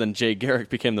 And so then Jay Garrick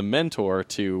became the mentor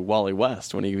to Wally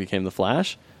West when he became the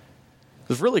Flash. It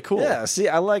was really cool. Yeah, see,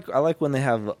 I like when they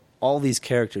have all these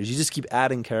characters. You just keep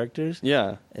adding characters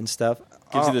and stuff.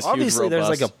 Gives you this huge, obviously, there's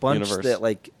like a robust bunch universe that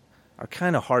like are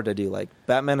kind of hard to do, like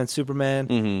Batman and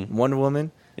Superman, Wonder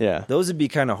Woman. Yeah. Those would be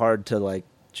kind of hard to like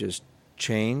just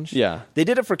change. Yeah. They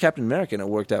did it for Captain America, and it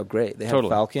worked out great. They had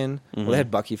Falcon. Well, they had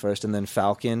Bucky first, and then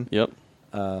Falcon. Yep.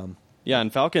 Yeah,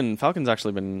 and Falcon's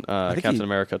actually been Captain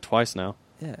America twice now.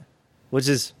 Yeah. Which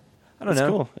is, I don't That's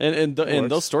know. cool.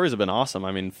 And those stories have been awesome.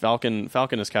 I mean, Falcon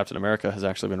as Captain America has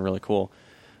actually been really cool.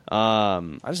 I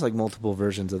just like multiple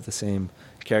versions of the same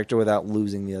character without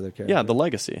losing the other character. Yeah, the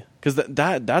legacy, because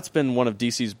that's been one of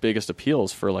DC's biggest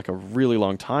appeals for like a really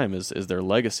long time is their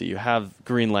legacy. You have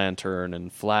Green Lantern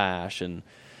and Flash and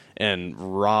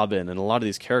Robin and a lot of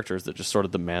these characters that just sort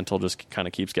of the mantle just kind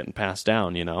of keeps getting passed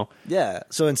down, you know? Yeah.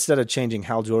 So instead of changing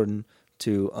Hal Jordan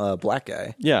to a black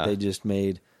guy, they just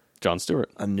made Jon Stewart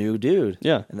a new dude.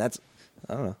 Yeah, and that's,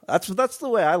 I don't know. That's the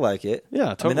way I like it. Yeah,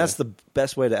 totally. I mean, that's the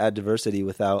best way to add diversity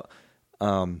without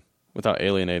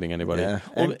alienating anybody. Yeah.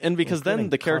 Well, and because then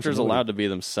the character's allowed to be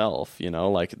themselves, you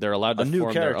know, like they're allowed to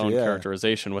form their own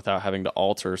characterization without having to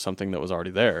alter something that was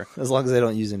already there. As long as they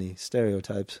don't use any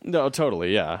stereotypes. No,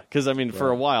 totally, yeah. Because, I mean, for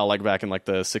a while, like back in like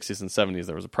the 60s and 70s,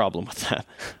 there was a problem with that.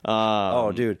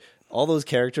 Oh, dude. All those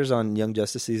characters on Young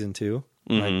Justice Season 2,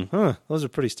 like, those are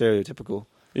pretty stereotypical.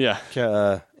 Yeah.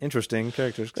 Interesting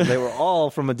characters. Because they were all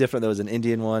from a different, there was an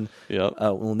Indian one. Yep.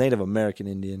 Well, Native American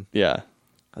Indian. Yeah.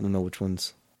 I don't know which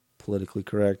one's politically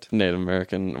correct. Native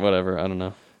American, whatever, I don't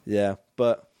know. Yeah,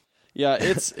 but yeah,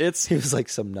 it's he was like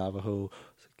some Navajo.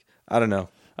 I don't know.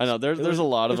 I know there's a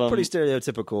lot of them. Pretty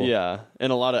stereotypical. Yeah,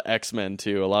 and a lot of X-Men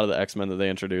too. A lot of the X-Men that they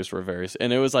introduced were very,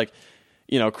 and it was like,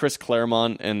 you know, Chris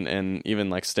Claremont and even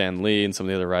like Stan Lee and some of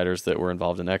the other writers that were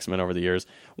involved in X-Men over the years,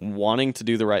 wanting to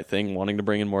do the right thing, wanting to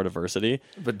bring in more diversity,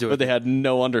 but they had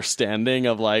no understanding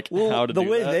of like how to do that.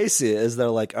 The way they see it is they're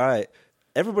like, all right,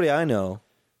 everybody I know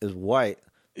is white.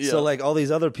 Yeah. So like all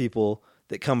these other people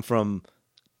that come from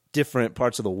different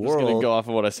parts of the world, I'm just gonna go off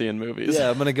of what I see in movies. Yeah,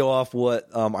 I'm gonna go off what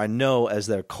I know as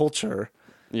their culture.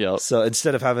 Yeah. So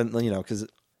instead of having, you know, because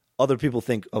other people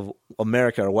think of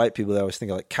America or white people, they always think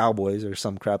of like cowboys or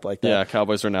some crap like that. Yeah,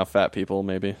 cowboys are now fat people,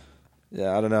 maybe.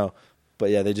 Yeah, I don't know, but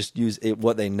yeah, they just use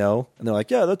what they know, and they're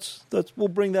like, yeah, that's we'll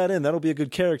bring that in. That'll be a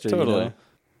good character. Totally.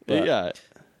 You know? Yeah.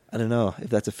 I don't know if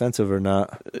that's offensive or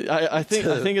not. I think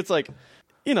it's like,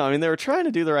 you know, I mean, they were trying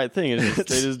to do the right thing, and they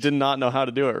just did not know how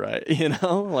to do it right. You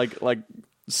know, like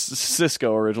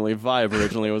Cisco originally, Vibe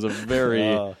originally was a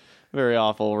very, very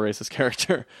awful racist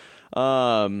character,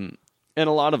 and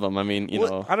a lot of them. I mean, you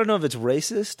know, I don't know if it's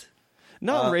racist.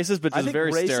 Not racist, but just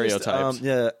very stereotyped.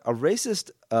 Yeah, a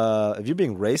racist. If you're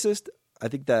being racist, I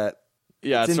think that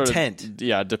it's intent. Sort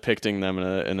of, depicting them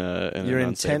in your an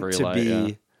intent unsavory to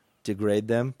light, degrade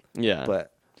them. Yeah, but.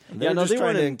 They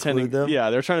weren't intending them. Yeah,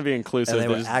 they were trying to be inclusive. And they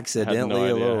were accidentally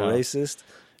a little racist.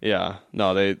 Yeah,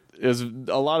 no, it was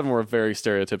a lot of them were very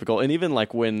stereotypical, and even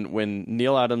like when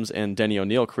Neil Adams and Denny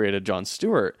O'Neil created Jon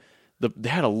Stewart, they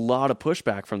had a lot of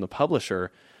pushback from the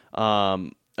publisher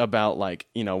about like,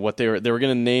 you know, what they were going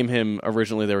to name him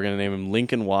originally. They were going to name him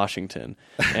Lincoln Washington,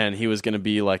 and he was going to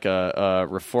be like a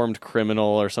reformed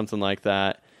criminal or something like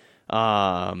that.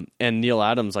 And Neil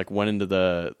Adams like went into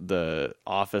the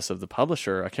office of the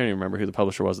publisher. I can't even remember who the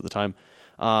publisher was at the time.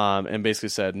 And basically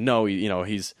said, no, you know,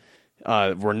 he's,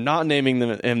 we're not naming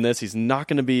him this. He's not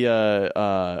going to be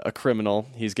a criminal.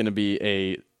 He's going to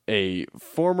be a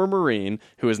former Marine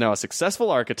who is now a successful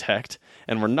architect,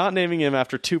 and we're not naming him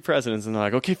after 2 presidents. And they're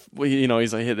like, okay,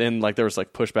 he's like, and like there was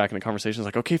like pushback in the conversation. It's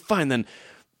like, okay, fine, then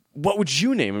what would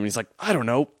you name him? And he's like, I don't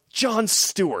know, Jon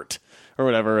Stewart or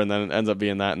whatever. And then it ends up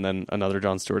being that, and then another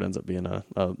Jon Stewart ends up being a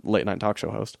late night talk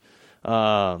show host.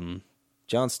 Jon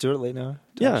Stewart, late night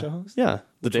talk show host? Yeah,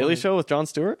 The Daily Show with Jon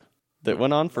Stewart that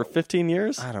went on for 15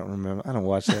 years. I don't remember. I don't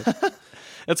watch that.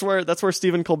 That's where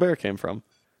Stephen Colbert came from.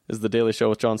 Is The Daily Show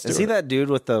with Jon Stewart? Is he that dude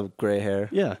with the gray hair?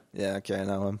 Yeah. Yeah. Okay, I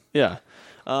know him. Yeah.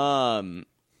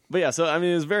 But yeah, so I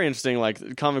mean, it was very interesting.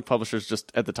 Like, comic publishers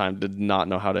just at the time did not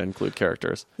know how to include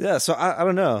characters. Yeah. So I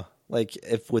don't know. Like,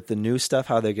 if with the new stuff,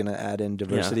 how they're going to add in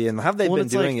diversity, and have they been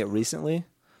doing it recently?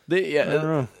 I don't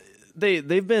know.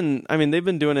 They've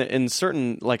been doing it in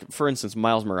certain, like, for instance,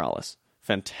 Miles Morales,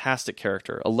 fantastic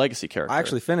character, a legacy character. I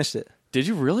actually finished it. Did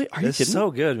you really? Are you kidding? It's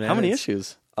so good, man. How many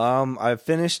issues? I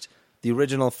finished the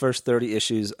original first 30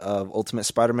 issues of Ultimate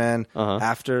Spider-Man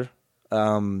after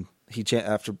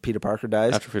after Peter Parker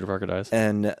dies. After Peter Parker dies.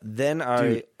 And then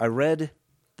I read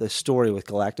the story with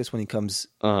Galactus when he comes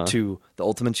to the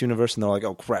Ultimate universe, and they're like,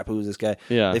 oh crap, who is this guy?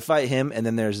 Yeah. They fight him, and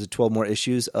then there's 12 more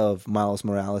issues of Miles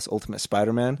Morales Ultimate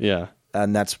Spider-Man. Yeah.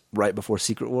 And that's right before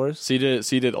Secret Wars. So you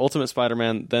did Ultimate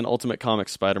Spider-Man, then Ultimate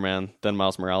Comics Spider-Man, then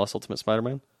Miles Morales Ultimate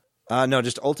Spider-Man? No,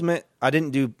 just Ultimate. I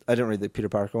didn't read the Peter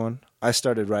Parker one. I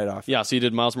started right off. Yeah, so you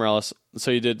did Miles Morales. So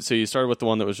you started with the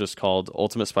one that was just called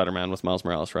Ultimate Spider-Man with Miles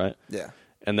Morales, right? Yeah.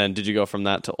 And then did you go from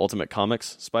that to Ultimate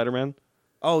Comics Spider-Man?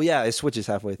 Oh yeah, it switches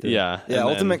halfway through. Yeah. Yeah,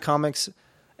 Ultimate Comics,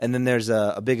 and then there's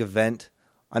a big event.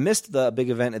 I missed the big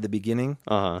event at the beginning.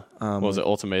 What was it,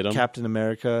 Ultimatum? Captain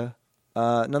America.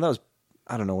 No, that was,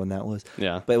 I don't know when that was.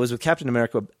 Yeah. But it was with Captain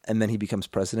America, and then he becomes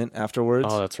president afterwards.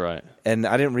 Oh, that's right. And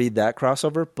I didn't read that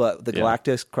crossover, but the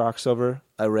Galactus crossover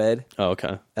I read. Oh,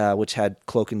 okay. Which had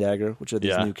Cloak and Dagger, which are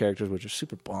these new characters, which are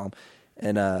super bomb.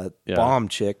 And Yeah. Bomb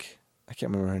chick, I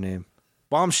can't remember her name.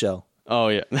 Bombshell. Oh,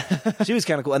 yeah. She was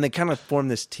kind of cool. And they kind of formed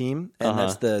this team, and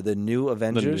that's the new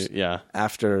Avengers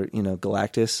after,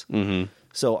 Galactus. Mm-hmm.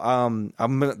 So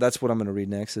that's what I'm gonna read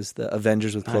next is the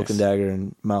Avengers with Cloak and Dagger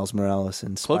and Miles Morales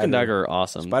and Cloak and Dagger are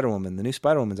awesome. Spider-Woman. The new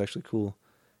Spider-Woman's actually cool.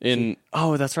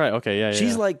 That's right. Okay, yeah.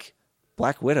 She's like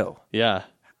Black Widow. Yeah.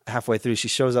 Halfway through, she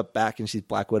shows up back and she's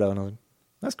Black Widow, and I'm like,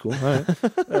 that's cool. All right.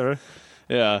 Whatever.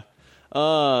 Yeah.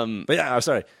 But yeah, I'm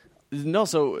sorry. No,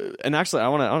 and actually I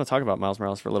want to talk about Miles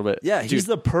Morales for a little bit. Yeah, he's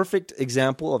the perfect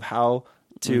example of how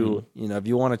to, if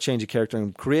you want to change a character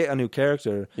and create a new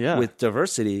character with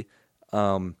diversity.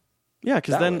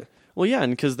 Because then,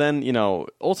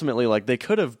 ultimately, like, they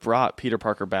could have brought Peter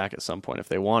Parker back at some point if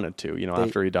they wanted to,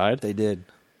 after he died. They did.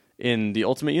 In the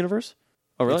Ultimate Universe?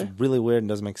 Oh, really? It's really weird and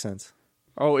doesn't make sense.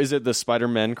 Oh, is it the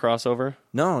Spider-Man crossover?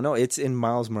 No, it's in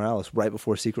Miles Morales right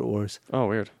before Secret Wars. Oh,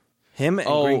 weird. Him and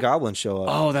Green Goblin show up.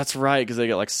 Oh, that's right, because they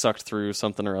get, like, sucked through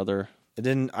something or other.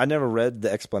 I never read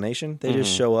the explanation. They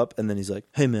just show up, and then he's like,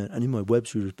 hey, man, I need my web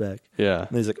shooters back. Yeah.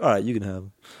 And he's like, all right, you can have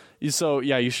them. So,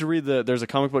 yeah, you should read there's a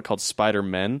comic book called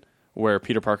Spider-Men, where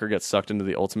Peter Parker gets sucked into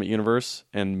the Ultimate Universe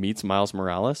and meets Miles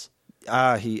Morales.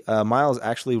 Miles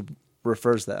actually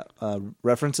references that.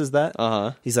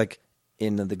 Uh-huh. He's like,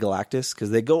 in the Galactus,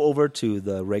 because they go over to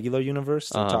the regular universe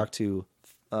to talk to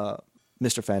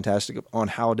Mr. Fantastic on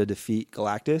how to defeat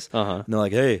Galactus. And they're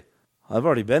like, hey, I've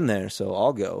already been there, so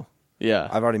I'll go. Yeah.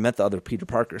 I've already met the other Peter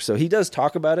Parker. So he does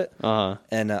talk about it,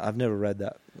 and I've never read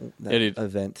that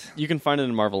event. You can find it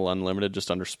in Marvel Unlimited just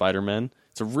under Spider-Man.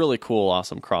 It's a really cool,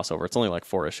 awesome crossover. It's only like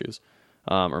 4 issues,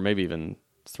 or maybe even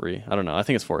 3. I don't know. I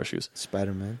think it's 4 issues.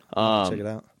 Spider-Man. Check it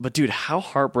out. But dude, how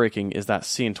heartbreaking is that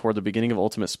scene toward the beginning of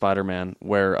Ultimate Spider-Man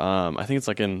where I think it's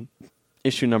like in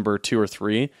issue number 2 or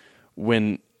 3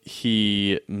 when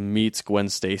he meets Gwen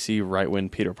Stacy right when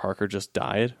Peter Parker just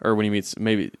died, or when he meets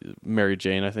maybe Mary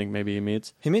Jane. I think maybe he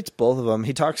meets both of them.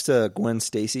 He talks to Gwen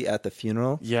Stacy at the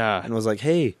funeral. Yeah, and was like,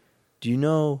 "Hey, do you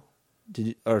know?"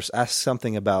 Or ask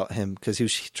something about him because he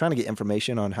was trying to get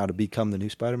information on how to become the new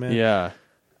Spider-Man. Yeah,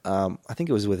 I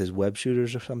think it was with his web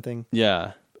shooters or something.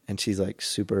 Yeah, and she's like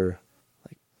super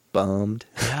like bummed.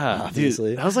 Yeah,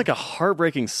 obviously. Dude, that was like a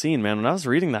heartbreaking scene, man. When I was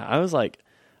reading that, I was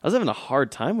having a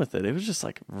hard time with it. It was just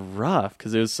like rough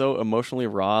because it was so emotionally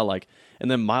raw. Like,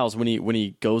 and then Miles when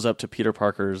he goes up to Peter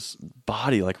Parker's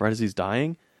body, like right as he's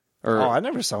dying. I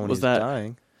never saw when he was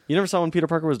dying. You never saw when Peter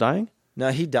Parker was dying? No,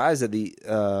 he dies at the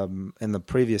in the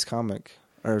previous comic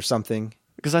or something.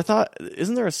 Because I thought,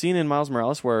 isn't there a scene in Miles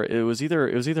Morales where it was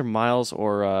either Miles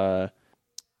or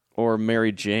or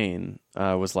Mary Jane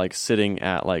was like sitting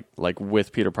at like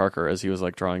with Peter Parker as he was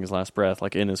like drawing his last breath,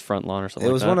 like in his front lawn or something.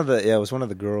 It was like that. it was one of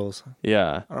the girls.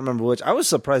 Yeah, I don't remember which. I was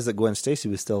surprised that Gwen Stacy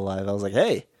was still alive. I was like,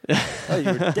 hey, oh,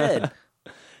 you were dead.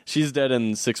 She's dead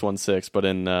in 616, but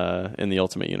in the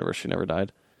Ultimate Universe, she never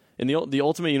died. In the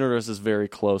Ultimate Universe is very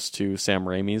close to Sam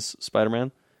Raimi's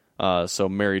Spider-Man. So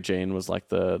Mary Jane was like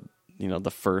the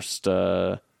first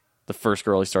girl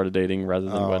he started dating rather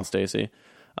than Gwen Stacy.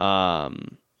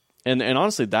 And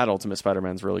honestly, that Ultimate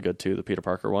Spider-Man's really good too, the Peter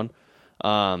Parker one.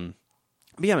 But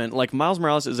yeah, man, like Miles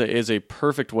Morales is a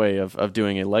perfect way of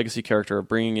doing a legacy character, of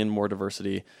bringing in more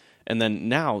diversity. And then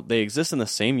now they exist in the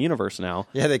same universe now.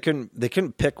 Yeah, they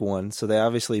couldn't pick one, so they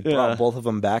obviously brought both of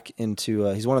them back into.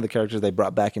 He's one of the characters they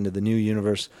brought back into the new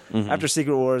universe after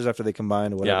Secret Wars, after they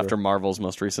combined. Or whatever. Yeah, after Marvel's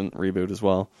most recent reboot as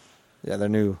well. Yeah, their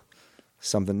new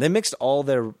something. They mixed all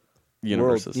their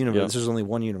universes. Universe. There's only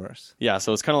one universe. Yeah,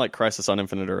 so it's kind of like Crisis on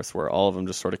Infinite Earth, where all of them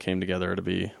just sort of came together to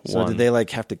be one. So did they like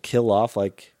have to kill off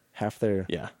like half their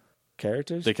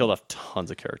characters? They killed off tons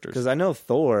of characters. Because I know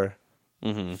Thor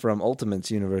from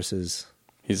Ultimate's universes.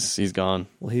 He's gone.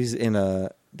 Well, he's in a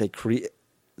they create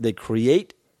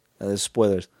there's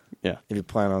spoilers. Yeah, if you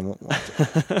plan on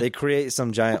watching, they create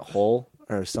some giant hole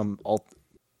or some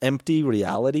empty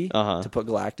reality to put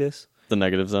Galactus. The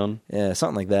negative zone. Yeah,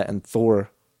 something like that. And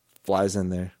Thor flies in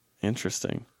there.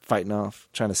 Interesting. Fighting off,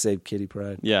 trying to save Kitty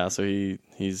Pryde. Yeah, so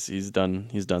he's done.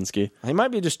 He's done ski. He might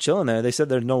be just chilling there. They said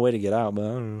there's no way to get out, but I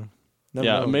don't know. Never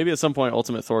know. Maybe at some point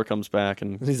Ultimate Thor comes back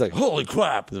and he's like, holy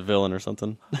crap! He's a villain or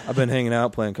something. I've been hanging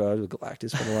out playing cards with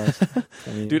Galactus for the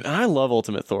last Dude, I love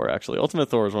Ultimate Thor, actually. Ultimate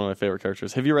Thor is one of my favorite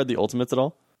characters. Have you read the Ultimates at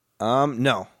all?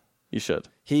 No. You should.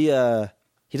 He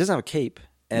doesn't have a cape,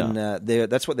 and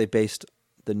that's what they based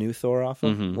the new Thor off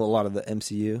of. Well, a lot of the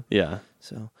MCU. Yeah.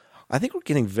 So I think we're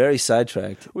getting very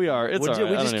sidetracked. We are. It's all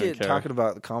right. We just get talking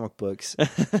about the comic books.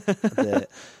 But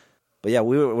yeah,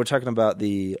 we're talking about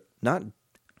not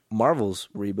Marvel's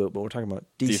reboot, but we're talking about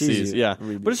DC's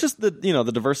reboot. But it's just the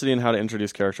diversity and how to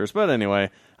introduce characters. But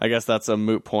anyway, I guess that's a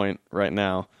moot point right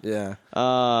now. Yeah.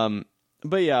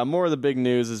 But yeah, more of the big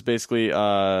news is basically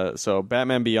so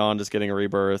Batman Beyond is getting a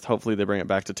rebirth. Hopefully they bring it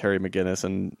back to Terry McGinnis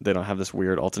and they don't have this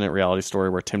weird alternate reality story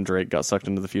where Tim Drake got sucked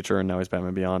into the future and now he's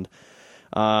Batman Beyond.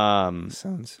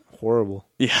 Sounds horrible.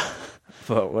 Yeah.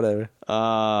 But whatever.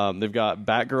 They've got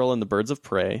Batgirl and the Birds of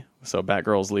Prey. So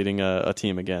Batgirl's leading a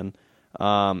team again.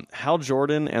 Hal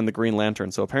Jordan and the Green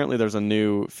Lantern. So apparently there's a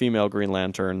new female Green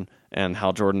Lantern and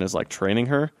Hal Jordan is like training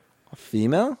her. A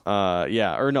female?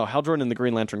 Yeah. Or no, Hal Jordan and the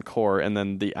Green Lantern Corps, and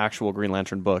then the actual Green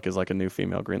Lantern book is like a new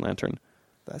female Green Lantern.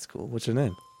 That's cool. What's her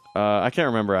name? I can't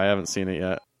remember. I haven't seen it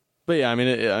yet. But yeah, I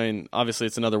mean, obviously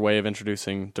it's another way of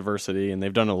introducing diversity, and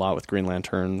they've done a lot with Green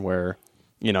Lantern where,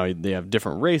 they have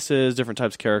different races, different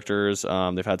types of characters.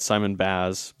 They've had Simon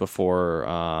Baz before.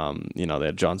 They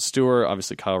had Jon Stewart,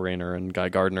 obviously Kyle Rayner and Guy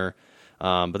Gardner.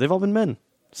 But they've all been men.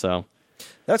 So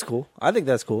that's cool. I think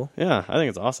that's cool. Yeah, I think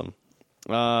it's awesome.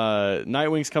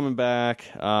 Nightwing's coming back.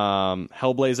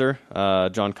 Hellblazer,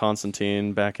 John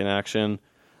Constantine back in action.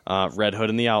 Red Hood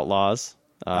and the Outlaws.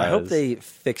 I hope they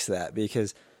fix that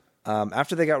because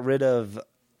after they got rid of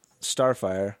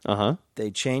Starfire,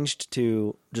 they changed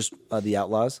to just the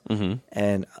Outlaws,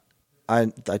 and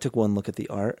I took one look at the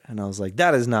art and I was like,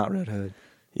 that is not Red Hood.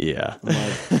 Yeah,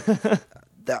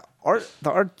 the art.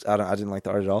 I didn't like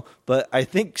the art at all, but I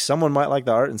think someone might like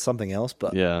the art in something else.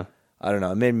 But yeah, I don't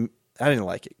know. I didn't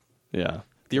like it. Yeah.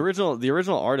 The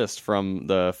original artist from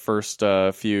the first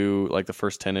the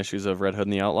first 10 issues of Red Hood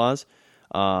and the Outlaws,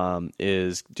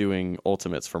 is doing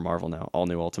Ultimates for Marvel now, all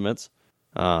new Ultimates.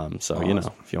 So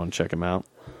if you want to check him out,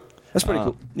 that's pretty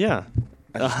cool. Yeah.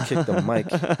 I just kicked the mic.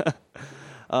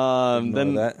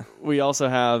 Then we also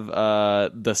have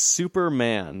the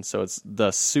Superman. So it's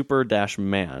the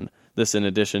Super-Man. This in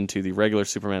addition to the regular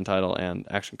Superman title and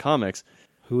Action Comics.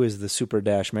 Who is the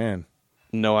Super-Man?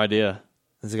 No idea.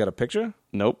 Has he got a picture?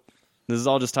 Nope. This is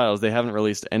all just titles. They haven't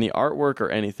released any artwork or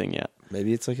anything yet.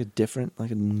 Maybe it's like a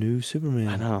new Superman.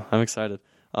 I know. I'm excited.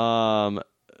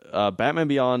 Batman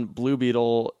Beyond, Blue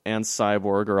Beetle, and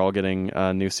Cyborg are all getting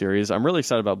a new series. I'm really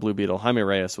excited about Blue Beetle. Jaime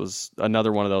Reyes was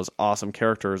another one of those awesome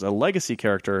characters, a legacy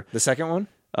character. The second one?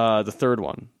 The third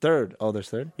one. Third. Oh, there's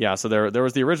third? Yeah, so there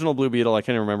was the original Blue Beetle. I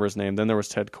can't even remember his name. Then there was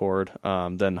Ted Cord.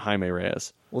 Then Jaime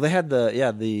Reyes. Well, they had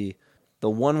the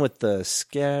one with the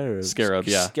Scarab,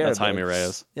 yeah. That's Jaime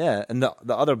Reyes. Yeah, and the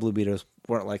other Blue Beetles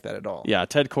weren't like that at all. Yeah,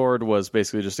 Ted Cord was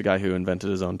basically just a guy who invented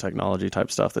his own technology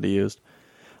type stuff that he used.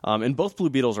 And both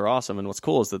Blue Beetles are awesome, and what's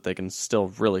cool is that they can still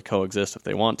really coexist if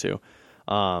they want to.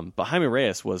 But Jaime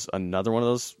Reyes was another one of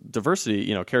those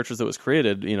diversity, characters that was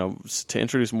created, to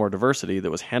introduce more diversity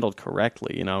that was handled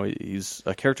correctly. He's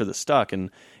a character that stuck,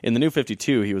 and in the New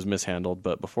 52, he was mishandled.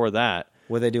 But before that,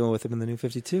 what are they doing with him in the New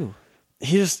 52?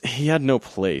 He had no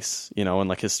place, and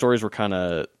like his stories were kind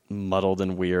of muddled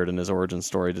and weird, and his origin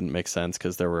story didn't make sense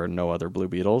because there were no other Blue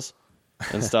Beetles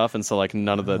and stuff, and so like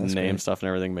none of the name stuff and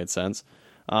everything made sense.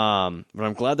 But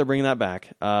I'm glad they're bringing that back.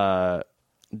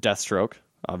 Deathstroke,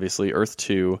 obviously, Earth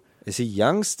 2. Is he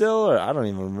young still, or I don't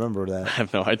even remember that? I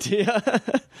have no idea.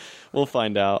 We'll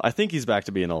find out. I think he's back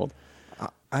to being old.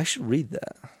 I should read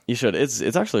that. You should.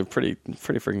 It's actually a pretty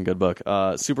freaking good book.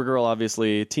 Supergirl,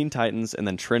 obviously, Teen Titans, and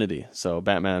then Trinity. So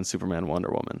Batman, Superman, Wonder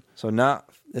Woman. So it's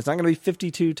not going to be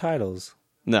 52 titles.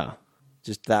 No.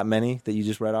 Just that many that you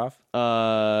just read off?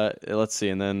 Let's see.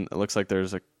 And then it looks like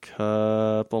there's a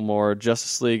couple more.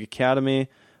 Justice League Academy,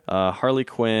 Harley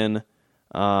Quinn,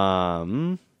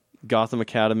 Gotham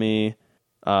Academy,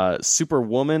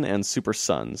 Superwoman, and Super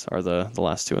Sons are the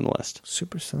last two in the list.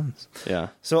 Super Sons. Yeah.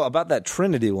 So about that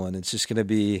Trinity one, it's just going to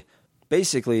be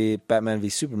basically Batman v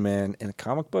Superman in a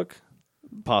comic book?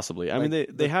 Possibly. I mean,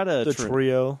 they had a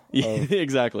trio. Yeah,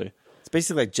 exactly. It's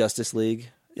basically like Justice League.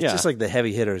 It's just like the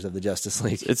heavy hitters of the Justice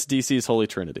League. It's DC's Holy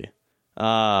Trinity.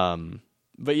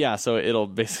 But yeah, so it'll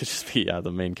basically just be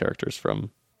the main characters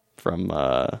from from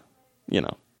Batman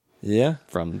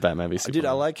v Superman. Dude,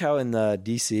 I like how in the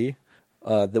DC,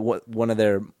 one of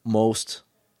their most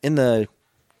in the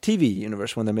TV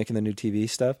universe when they're making the new TV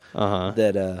stuff,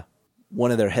 that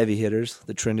one of their heavy hitters,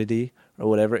 the Trinity or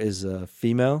whatever, is a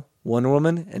female Wonder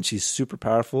Woman, and she's super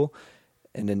powerful.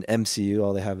 And in MCU,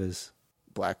 all they have is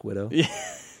Black Widow. Yeah.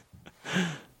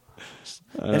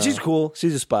 And she's cool.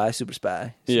 She's a spy, super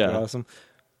awesome.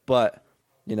 But,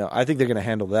 I think they're going to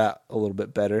handle that a little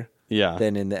bit better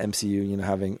than in the MCU,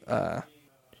 having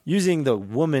using the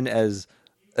woman as,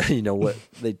 what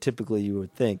they typically you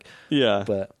would think. Yeah.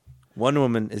 But Wonder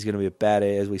Woman is going to be a bad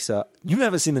A, as we saw. You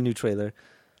haven't seen the new trailer.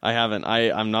 I haven't.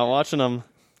 I'm not watching them.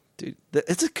 Dude,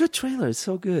 it's a good trailer. It's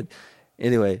so good.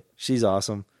 Anyway, she's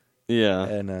awesome. Yeah.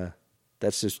 And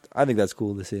I think that's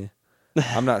cool to see.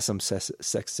 I'm not some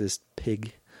sexist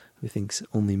pig who thinks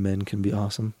only men can be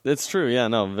awesome. It's true. Yeah,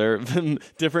 no,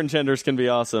 different genders can be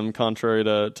awesome, contrary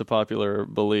to popular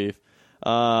belief.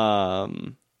 Yeah.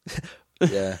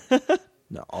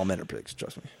 No, all men are pigs,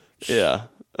 trust me. Yeah.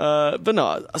 But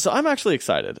no, so I'm actually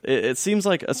excited. It seems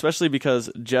like, especially because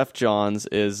Jeff Johns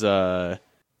is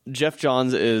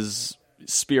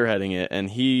spearheading it, and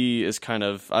he is kind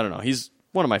of, I don't know, he's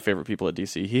one of my favorite people at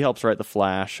DC. He helps write The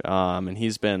Flash, and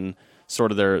he's been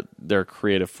sort of their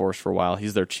creative force for a while.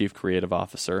 He's their chief creative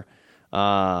officer.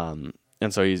 And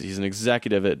so he's an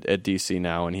executive at DC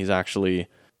now, and he's actually,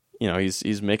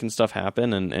 he's making stuff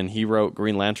happen, and he wrote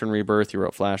Green Lantern Rebirth, he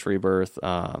wrote Flash Rebirth,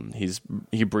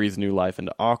 he breathed new life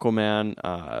into Aquaman,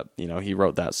 he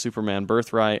wrote that Superman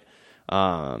Birthright.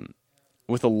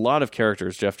 With a lot of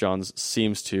characters, Jeff Johns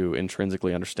seems to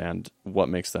intrinsically understand what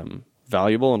makes them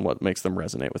valuable and what makes them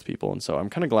resonate with people, and so I'm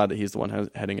kind of glad that he's the one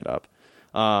heading it up.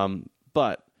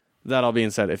 But that all being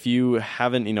said, if you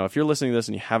haven't, if you're listening to this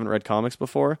and you haven't read comics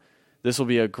before, this will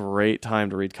be a great time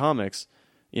to read comics,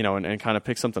 and kind of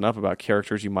pick something up about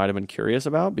characters you might have been curious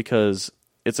about, because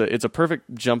it's a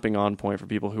perfect jumping on point for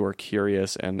people who are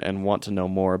curious and want to know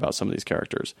more about some of these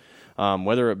characters,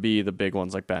 whether it be the big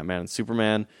ones like Batman and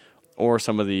Superman, or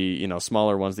some of the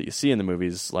smaller ones that you see in the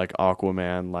movies like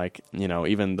Aquaman, like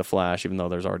even The Flash, even though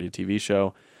there's already a TV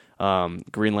show,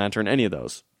 Green Lantern, any of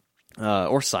those,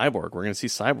 or Cyborg. We're going to see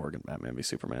Cyborg in Batman v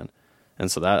Superman,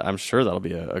 and so that I'm sure that'll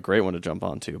be a great one to jump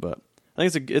onto. But I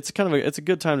think it's a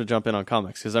good time to jump in on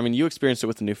comics, because you experienced it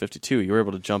with the New 52. You were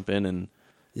able to jump in and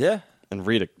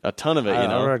read a ton of it.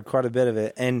 I read quite a bit of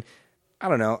it, and I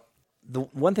don't know. The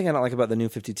one thing I don't like about the New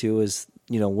 52 is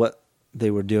what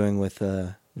they were doing with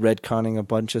retconning a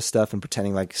bunch of stuff and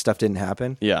pretending like stuff didn't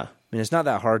happen. Yeah. I mean, it's not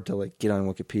that hard to like get on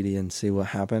Wikipedia and see what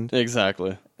happened.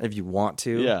 Exactly. If you want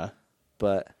to. Yeah.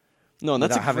 But no, and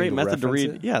that's a great method to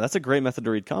read. Yeah, that's a great method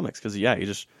to read comics, because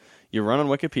you run on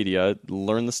Wikipedia,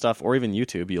 learn the stuff, or even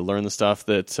YouTube. You learn the stuff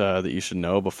that you should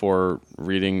know before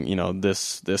reading,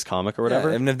 this comic or whatever.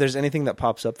 Yeah, and if there's anything that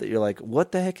pops up that you're like,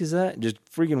 what the heck is that? Just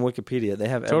freaking Wikipedia. They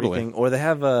have everything, or they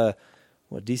have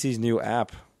DC's new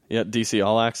app. Yeah, DC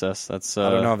All Access. That's I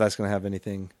don't know if that's going to have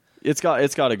anything. It's got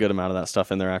a good amount of that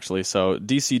stuff in there, actually. So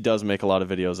DC does make a lot of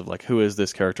videos of like, who is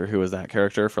this character, who is that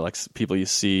character, for like people you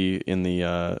see in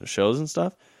the shows and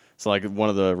stuff. So like one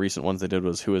of the recent ones they did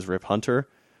was Who is Rip Hunter,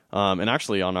 and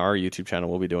actually on our YouTube channel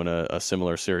we'll be doing a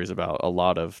similar series about a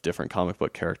lot of different comic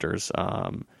book characters.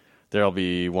 There'll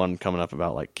be one coming up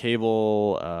about like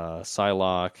Cable,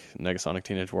 Psylocke, Negasonic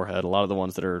Teenage Warhead, a lot of the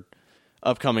ones that are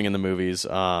upcoming in the movies.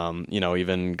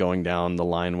 Even going down the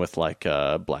line with like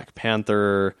Black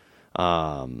Panther,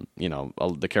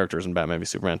 the characters in Batman v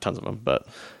Superman, tons of them, but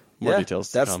more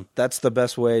details to come. That's the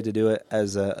best way to do it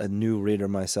as a new reader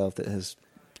myself that has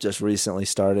just recently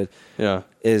started. Yeah.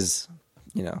 Is,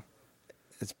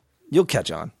 you'll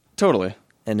catch on. Totally.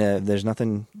 And there's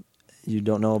nothing you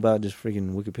don't know about, just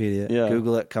freaking Wikipedia. Yeah.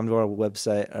 Google it, come to our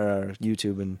website or our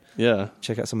YouTube and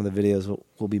check out some of the videos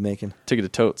we'll be making. Take it to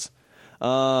totes.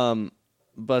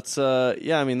 That's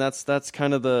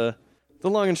kind of the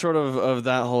long and short of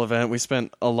that whole event. We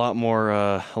spent a lot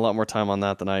more time on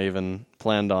that than I even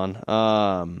planned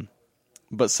on.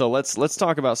 But so let's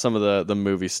talk about some of the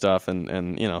movie stuff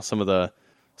and some of the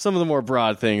more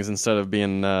broad things instead of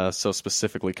being so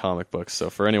specifically comic books. So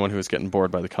for anyone who's getting bored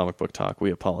by the comic book talk,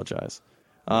 we apologize.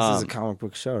 This is a comic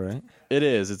book show, right? It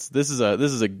is. This is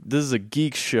a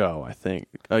geek show. I think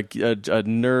a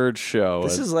nerd show.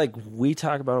 This is like we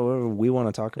talk about whatever we want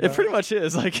to talk about. It pretty much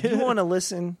is. Like you want to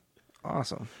listen.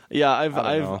 Awesome. Yeah,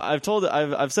 I've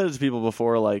said it to people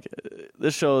before. Like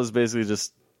this show is basically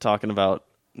just talking about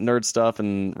nerd stuff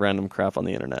and random crap on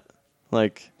the internet.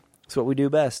 Like it's what we do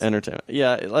best. Entertainment.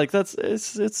 Yeah, like it's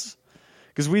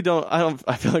because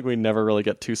I feel like we never really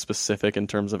get too specific in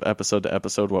terms of episode to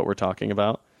episode what we're talking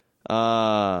about.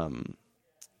 So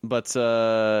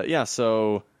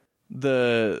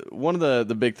one of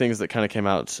the big things that kind of came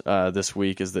out this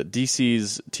week is that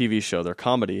DC's TV show, their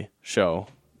comedy show,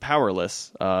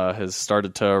 Powerless, has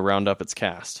started to round up its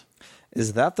cast.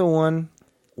 Is that the one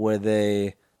where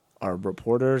they are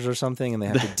reporters or something, and they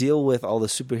have to deal with all the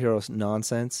superhero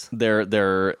nonsense? It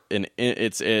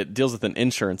deals with an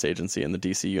insurance agency in the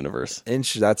DC universe.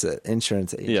 That's it,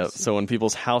 insurance agency. Yeah. So when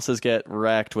people's houses get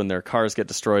wrecked, when their cars get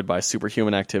destroyed by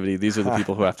superhuman activity, these are the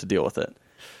people who have to deal with it.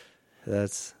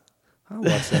 I'll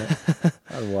watch that.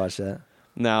 I'd watch that.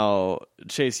 Now,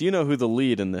 Chase, you know who the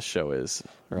lead in this show is,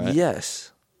 right?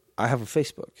 Yes, I have a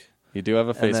Facebook. You do have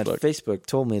a Facebook. And that Facebook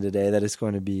told me today that it's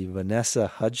going to be Vanessa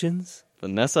Hudgens.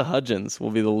 Vanessa Hudgens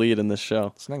will be the lead in this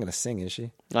show. She's not going to sing, is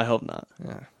she? I hope not.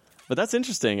 Yeah. But that's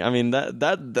interesting. I mean,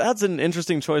 that's an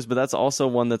interesting choice, but that's also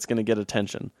one that's going to get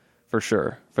attention for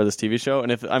sure for this TV show.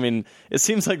 And it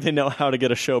seems like they know how to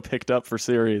get a show picked up for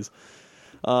series.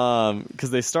 Because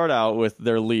they start out with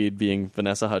their lead being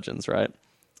Vanessa Hudgens, right?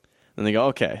 And they go,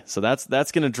 okay, so that's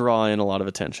going to draw in a lot of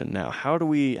attention. Now, how do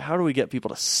we get people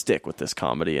to stick with this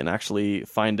comedy and actually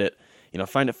find it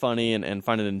funny and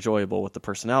find it enjoyable with the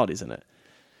personalities in it?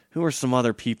 Who are some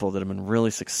other people that have been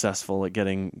really successful at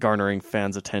garnering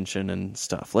fans' attention and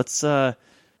stuff? Let's all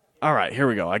right, here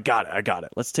we go. I got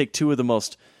it. Let's take two of the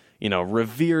most,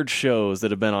 revered shows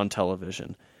that have been on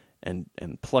television and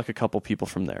pluck a couple people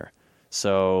from there.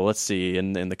 So let's see,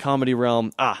 in the comedy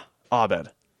realm, Abed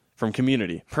from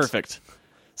Community. Perfect.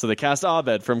 So they cast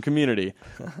Abed from Community,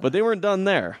 but they weren't done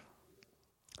there.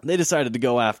 They decided to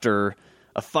go after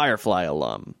a Firefly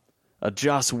alum, a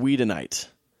Joss Whedonite,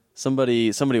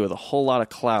 somebody with a whole lot of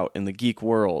clout in the geek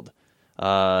world.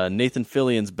 Nathan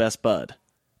Fillion's best bud,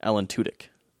 Alan Tudyk,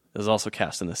 is also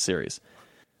cast in this series.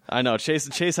 I know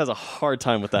Chase has a hard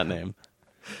time with that name.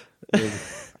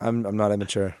 I'm not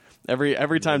immature.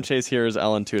 Every time Chase hears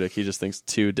Alan Tudyk, he just thinks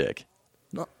Dick.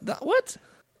 No, what?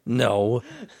 No,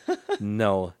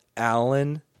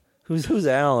 Alan. Who's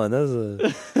Alan?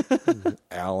 That's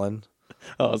Alan.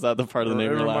 Oh, is that the part of the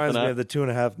name you're laughing at? It reminds me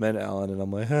of the 2.5 Men Alan, and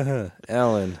I'm like,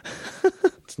 Alan.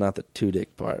 It's not the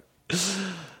Tudyk part.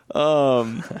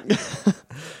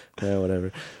 Yeah,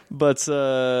 whatever. But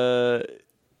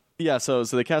yeah, so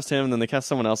they cast him, and then they cast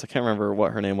someone else. I can't remember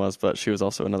what her name was, but she was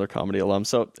also another comedy alum.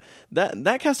 So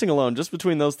that casting alone, just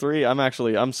between those three,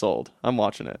 I'm sold. I'm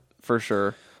watching it for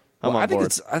sure. I'm on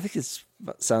board. I think it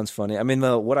sounds funny. I mean,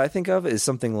 what I think of is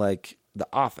something like The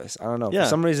Office. I don't know. Yeah. For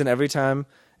some reason, every time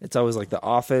it's always like The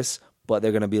Office, but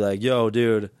they're gonna be like, "Yo,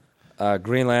 dude,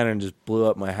 Green Lantern just blew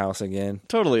up my house again."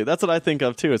 Totally. That's what I think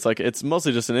of too. It's like it's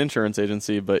mostly just an insurance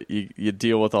agency, but you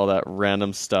deal with all that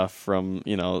random stuff from,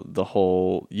 the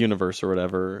whole universe or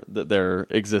whatever that they're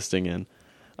existing in.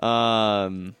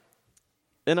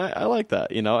 And I like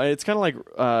that. It's kind of like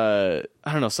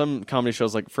I don't know, some comedy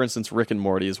shows, like for instance Rick and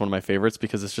Morty is one of my favorites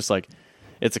because it's just like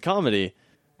it's a comedy,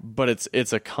 but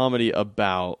it's a comedy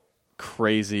about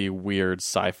crazy weird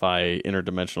sci-fi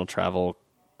interdimensional travel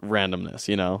randomness,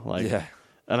 Yeah.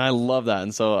 And I love that.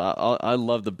 And so I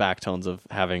love the backtones of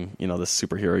having, this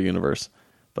superhero universe.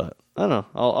 But I don't know.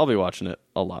 I'll be watching it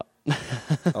a lot.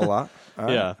 A lot? All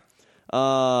right.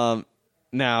 Yeah.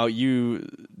 Now,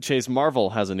 Chase, Marvel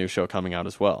has a new show coming out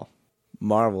as well.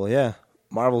 Marvel, yeah.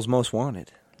 Marvel's Most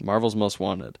Wanted. Marvel's Most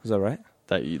Wanted. Is that right?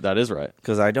 That is right.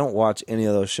 Because I don't watch any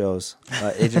of those shows.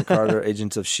 Agent Carter,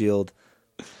 Agents of S.H.I.E.L.D.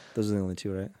 Those are the only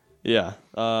two, right? Yeah.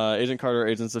 Agent Carter,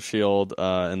 Agents of S.H.I.E.L.D.,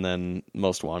 and then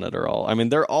Most Wanted are all... I mean,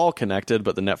 they're all connected,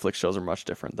 but the Netflix shows are much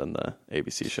different than the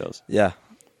ABC shows. Yeah.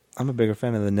 I'm a bigger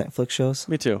fan of the Netflix shows.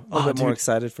 Me too. A little bit more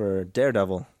excited for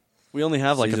Daredevil. We only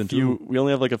have like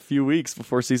a few weeks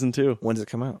before season 2. When does it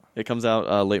come out? It comes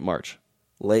out late March.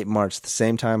 Late March, the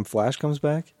same time Flash comes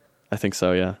back? I think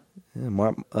so, yeah.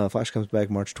 Flash comes back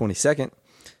March 22nd.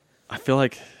 I feel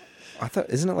like...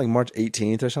 isn't it like March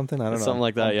 18th or something? I don't know. Something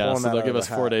like that, yeah. So they'll give us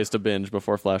 4 days to binge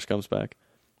before Flash comes back.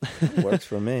 Works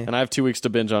for me. And I have 2 weeks to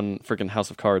binge on freaking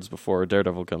House of Cards before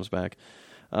Daredevil comes back.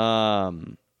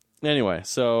 Anyway,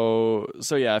 so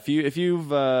yeah, if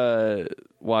you've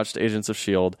watched Agents of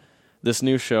S.H.I.E.L.D., this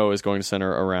new show is going to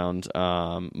center around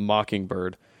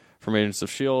Mockingbird from Agents of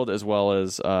S.H.I.E.L.D. as well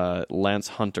as Lance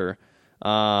Hunter.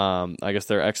 I guess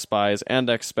they're ex-spies and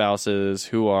ex-spouses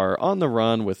who are on the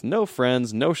run with no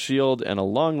friends, no shield, and a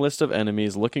long list of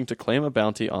enemies looking to claim a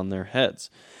bounty on their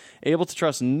heads. Able to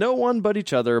trust no one but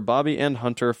each other, Bobby and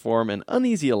Hunter form an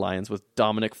uneasy alliance with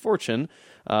Dominic Fortune,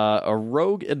 a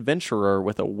rogue adventurer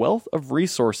with a wealth of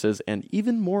resources and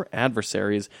even more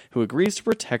adversaries, who agrees to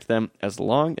protect them as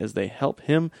long as they help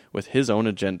him with his own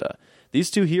agenda.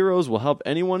 These two heroes will help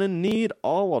anyone in need,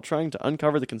 all while trying to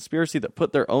uncover the conspiracy that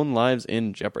put their own lives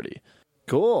in jeopardy.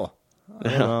 Cool.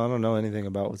 I don't know anything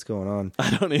about what's going on.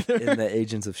 I don't either. In the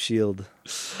Agents of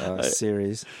S.H.I.E.L.D.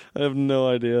 Series. I have no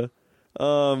idea.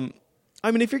 I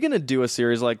mean, if you're going to do a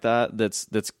series like that's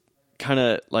kind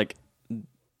of like...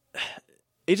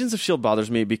 Agents of S.H.I.E.L.D.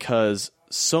 bothers me because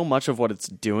so much of what it's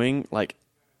doing like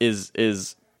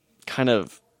is kind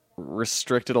of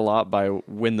restricted a lot by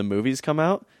when the movies come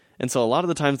out. And so a lot of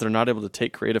the times they're not able to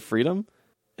take creative freedom.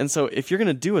 And so if you're going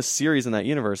to do a series in that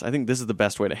universe, I think this is the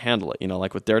best way to handle it. You know,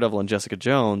 like with Daredevil and Jessica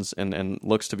Jones and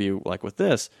looks to be like with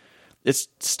this, it's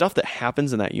stuff that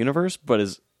happens in that universe, but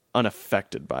is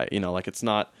unaffected by it. You know, like it's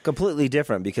not... Completely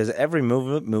different because every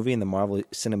movie in the Marvel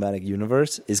Cinematic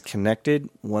Universe is connected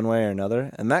one way or another.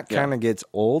 And that kind of gets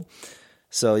old.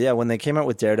 So yeah, when they came out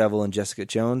with Daredevil and Jessica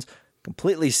Jones,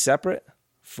 completely separate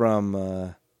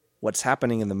from what's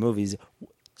happening in the movies...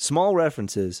 Small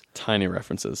references. Tiny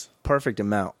references. Perfect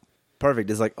amount. Perfect.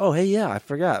 It's like, oh, hey, yeah, I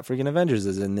forgot. Freaking Avengers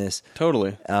is in this.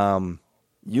 Totally.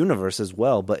 Universe as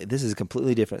well, but this is a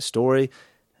completely different story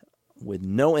with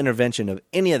no intervention of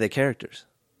any of the characters.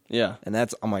 Yeah. And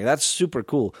I'm like, that's super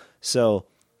cool. So,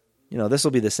 you know, this will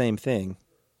be the same thing.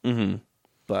 Mm-hmm.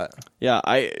 But yeah,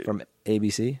 from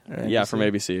ABC? Yeah, from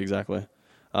ABC, exactly.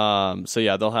 So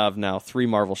yeah, they'll have now 3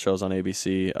 Marvel shows on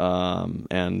ABC,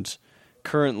 and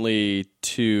currently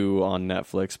 2 on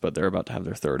Netflix, but they're about to have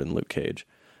their 3rd in Luke Cage.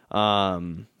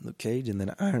 Luke Cage and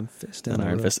then Iron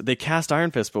Fist. They cast Iron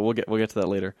Fist, but we'll get to that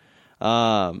later.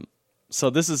 So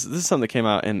this is something that came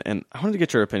out, and I wanted to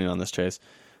get your opinion on this, Chase.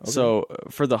 Okay. So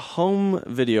for the home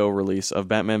video release of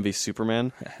Batman v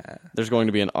Superman, there's going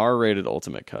to be an R-rated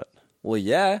Ultimate Cut. Well,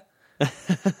 yeah.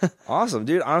 Awesome,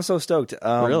 dude. I'm so stoked.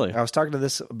 Really? I was talking to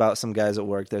this about some guys at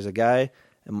work. There's a guy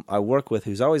I work with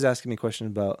who's always asking me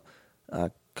questions about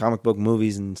comic book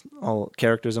movies and all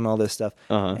characters and all this stuff.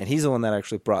 Uh-huh. And he's the one that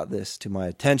actually brought this to my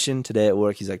attention today at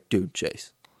work. He's like, dude,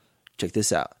 Chase, check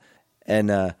this out.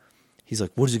 And he's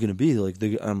like, what is it going to be? Like,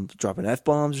 I'm dropping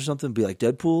F-bombs or something? Be like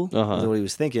Deadpool? Uh-huh. That's what he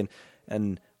was thinking.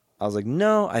 And I was like,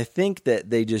 no, I think that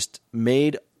they just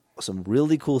made some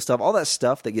really cool stuff. All that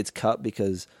stuff that gets cut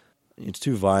because it's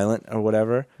too violent or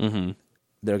whatever, mm-hmm.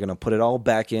 they're going to put it all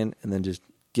back in and then just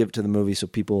give it to the movie so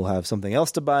people will have something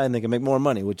else to buy and they can make more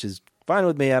money, which is fine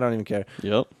with me. I don't even care.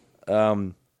 Yep.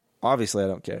 Obviously, I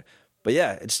don't care. But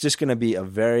yeah, it's just going to be a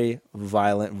very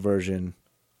violent version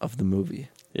of the movie.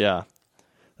 Yeah.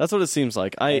 That's what it seems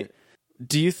like.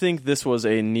 Do you think this was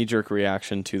a knee-jerk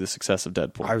reaction to the success of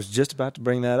Deadpool? I was just about to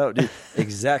bring that up, dude.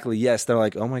 Exactly, yes. They're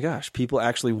like, oh my gosh, people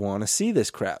actually want to see this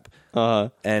crap. Uh-huh.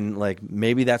 And like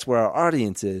maybe that's where our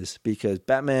audience is, because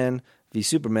Batman v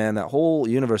Superman, that whole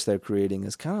universe they're creating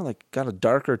is kind of like got a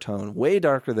darker tone, way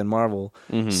darker than Marvel.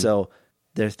 Mm-hmm. So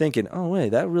they're thinking, oh wait,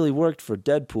 that really worked for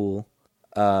Deadpool.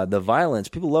 The violence,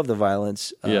 people love the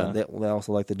violence. Yeah. They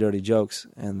also like the dirty jokes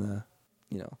and the,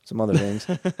 some other things.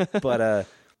 But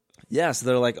yeah, so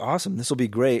they're like, awesome, this will be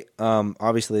great.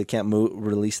 Obviously, they can't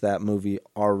release that movie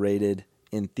R-rated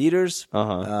in theaters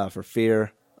for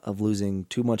fear of losing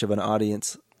too much of an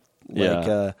audience.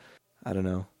 Like, I don't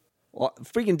know. Well,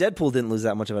 freaking Deadpool didn't lose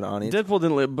that much of an audience. Deadpool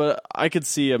didn't, but I could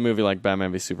see a movie like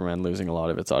Batman v Superman losing a lot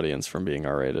of its audience from being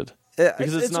R-rated.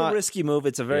 Because it's not a risky move.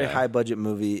 It's a very high-budget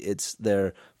movie. It's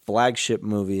their flagship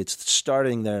movie. It's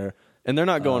starting their And they're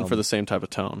not going for the same type of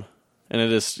tone. And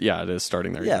it is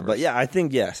starting their universe. But I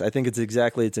think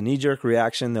it's a knee-jerk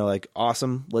reaction. They're like,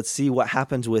 awesome, let's see what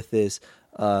happens with this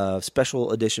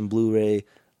special edition Blu-ray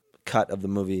cut of the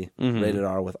movie, rated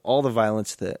R, with all the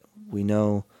violence that we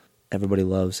know everybody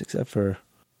loves, except for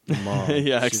mom.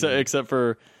 except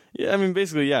for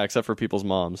except for people's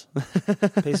moms.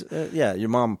 Your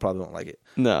mom probably won't like it.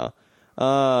 No.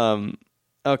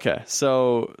 Okay,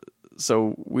 so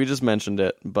we just mentioned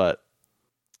it, but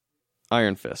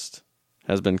Iron Fist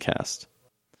has been cast.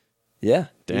 Yeah.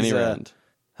 Danny Rand.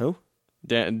 Who?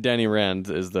 Danny Rand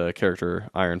is the character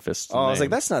Iron Fist. I was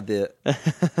like, that's not the...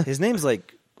 His name's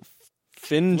like...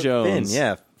 Finn Jones. Finn,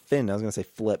 yeah. Finn. I was going to say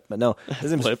Flip, but no.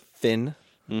 His name's Finn.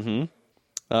 Mm-hmm.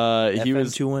 He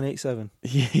was... 2187.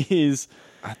 He's...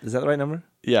 Is that the right number?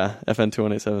 Yeah, FN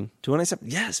 2187. 2187?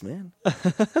 Yes, man.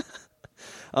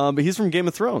 But he's from Game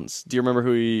of Thrones. Do you remember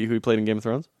who he played in Game of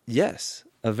Thrones? Yes.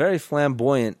 A very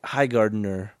flamboyant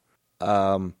Highgardener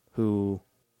who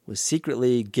was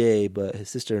secretly gay, but his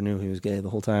sister knew he was gay the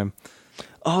whole time.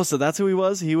 Oh, so that's who he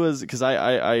was? He was, because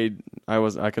I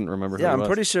couldn't remember who he was. Yeah, I'm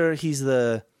pretty sure he's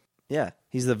the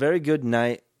very good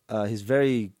knight. He's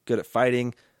very good at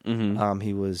fighting. Mm-hmm.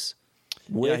 He was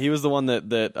he was the one that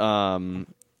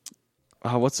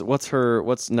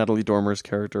what's Natalie Dormer's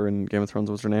character in Game of Thrones?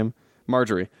 What's her name?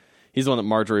 Marjorie. He's the one that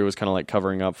Marjorie was kind of like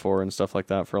covering up for and stuff like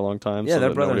that for a long time. Yeah, so their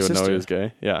that brother nobody and would know he sister. was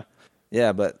gay. Yeah.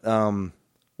 Yeah, but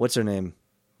what's her name?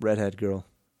 Redhead girl.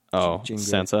 Oh, Jean Grey.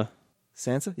 Sansa?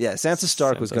 Sansa? Yeah, Sansa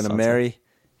Stark was going to marry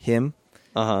him.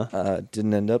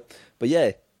 Didn't end up. But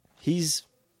yeah, he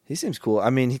seems cool. I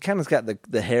mean, he kind of got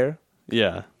the hair.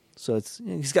 Yeah. So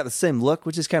he's got the same look,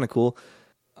 which is kind of cool.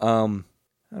 I don't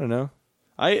know.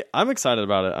 I'm excited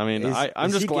about it. I mean,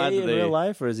 I'm just glad that in real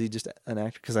life, or is he just an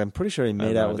actor? Because I'm pretty sure he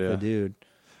made out with the dude.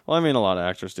 Well, I mean, a lot of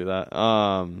actors do that.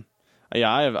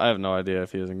 Yeah, I have no idea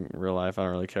if he is in real life. I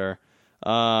don't really care.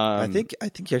 I think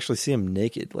you actually see him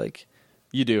naked. Like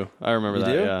you do. I remember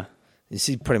that. Do? Yeah. You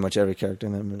see pretty much every character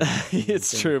in that movie.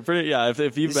 It's true. Pretty. Yeah.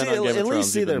 If you've been on Game of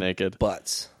Thrones, you've been naked.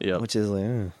 Butts. Yeah. Which is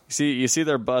like. You see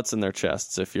their butts and their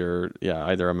chests if you're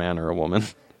either a man or a woman.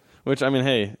 Which, I mean,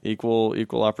 hey, equal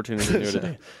opportunity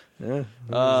nudity.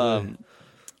 Yeah.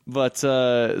 But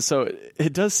so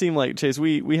it does seem like, Chase,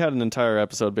 we had an entire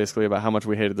episode basically about how much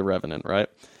we hated The Revenant, right?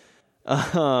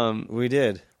 We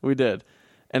did.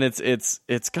 And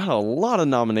it's got a lot of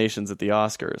nominations at the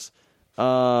Oscars.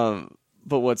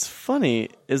 But what's funny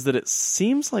is that it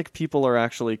seems like people are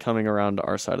actually coming around to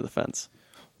our side of the fence.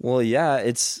 Well, yeah,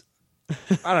 it's...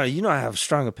 I don't know. I have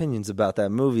strong opinions about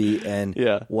that movie and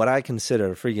what I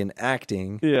consider freaking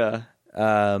acting. Yeah.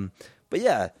 But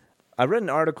yeah, I read an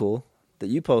article that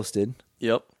you posted.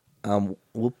 Yep. Have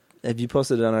you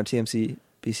posted it on our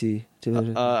TMCBC?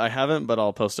 I haven't, but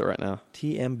I'll post it right now.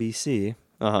 TMBC.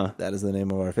 That is the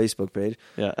name of our Facebook page.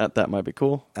 Yeah, that might be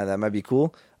cool. That might be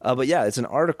cool. But yeah, it's an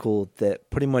article that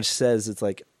pretty much says it's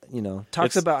like,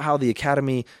 talks about how the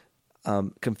Academy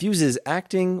confuses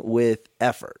acting with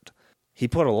effort. He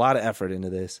put a lot of effort into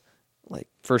this. Like,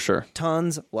 for sure.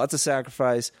 Tons, lots of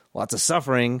sacrifice, lots of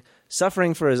suffering.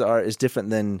 Suffering for his art is different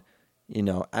than,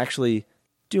 actually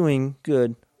doing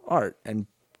good art and,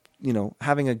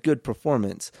 having a good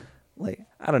performance. Like,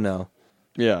 I don't know.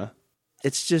 Yeah.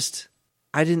 It's just,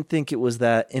 I didn't think it was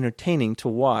that entertaining to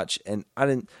watch. And I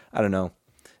don't know.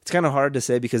 It's kind of hard to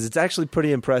say because it's actually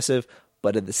pretty impressive,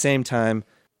 but at the same time,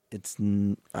 it's,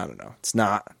 I don't know. It's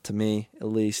not, to me, at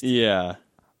least. Yeah.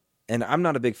 And I'm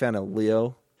not a big fan of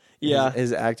Leo. Yeah.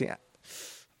 His acting.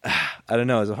 I don't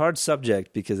know. It's a hard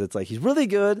subject because it's like he's really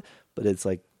good, but it's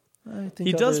like I think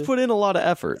he does put in a lot of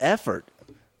effort. A+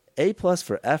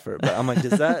 for effort. But I'm like,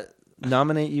 does that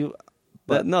nominate you?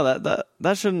 But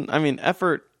that shouldn't. I mean,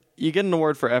 effort. You get an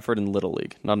award for effort in Little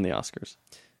League, not in the Oscars.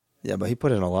 Yeah, but he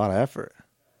put in a lot of effort.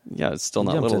 Yeah, it's still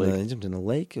not Little League. He jumped in the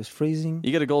lake. It was freezing.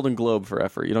 You get a Golden Globe for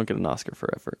effort. You don't get an Oscar for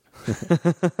effort.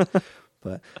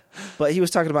 But he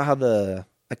was talking about how the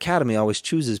Academy always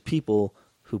chooses people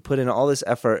who put in all this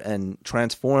effort and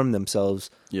transform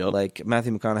themselves. Yep. Like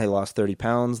Matthew McConaughey lost 30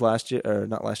 pounds last year, or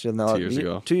not last year,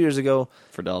 2 years ago.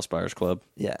 For Dallas Buyers Club.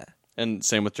 Yeah. And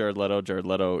same with Jared Leto. Jared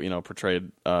Leto,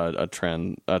 portrayed a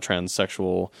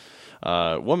transsexual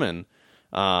woman,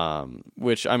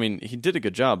 which, I mean, he did a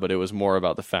good job, but it was more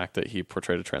about the fact that he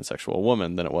portrayed a transsexual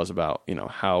woman than it was about,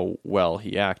 how well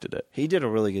he acted it. He did a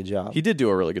really good job. He did do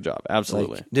a really good job,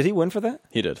 absolutely. Like, did he win for that?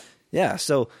 He did. Yeah,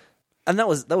 so, and that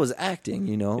was acting,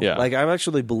 Yeah. Like, I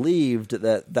actually believed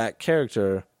that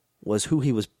character was who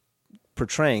he was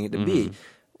portraying it to be.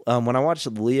 When I watched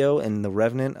Leo and The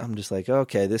Revenant, I'm just like,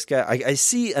 okay, this guy, I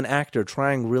see an actor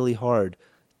trying really hard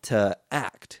to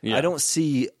act. Yeah. I don't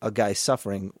see a guy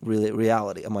suffering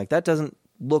reality. I'm like, that doesn't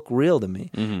look real to me.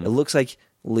 Mm-hmm. It looks like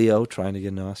Leo trying to get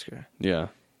an Oscar. Yeah.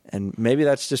 And maybe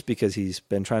that's just because he's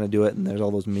been trying to do it, and there's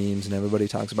all those memes, and everybody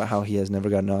talks about how he has never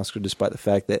gotten an Oscar, despite the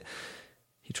fact that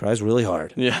he tries really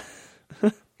hard. Yeah.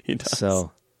 He does.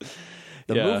 So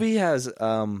the movie has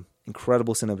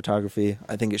incredible cinematography.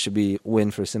 I think it should be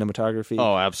win for cinematography.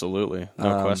 Oh, absolutely.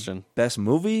 No question. Best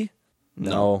movie?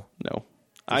 No.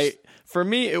 For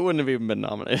me, it wouldn't have even been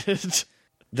nominated.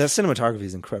 The cinematography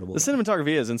is incredible. The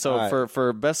cinematography is, and so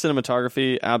for best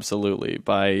cinematography, absolutely,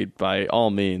 by all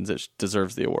means, it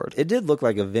deserves the award. It did look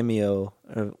like a Vimeo,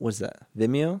 or what's that?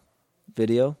 Vimeo?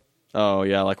 Video? Oh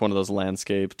yeah, like one of those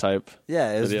landscape type.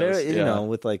 Yeah, it was videos. very, you know,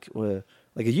 with like a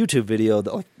YouTube video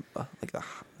that like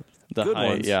the good high,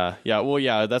 ones. Yeah. Well,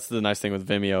 yeah, that's the nice thing with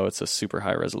Vimeo. It's a super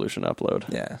high resolution upload.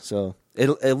 Yeah, so it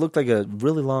looked like a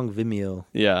really long Vimeo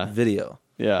video.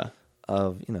 Yeah.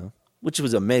 Of, you know, which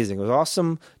was amazing. It was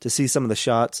awesome to see some of the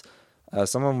shots.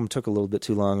 Some of them took a little bit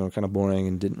too long or were kind of boring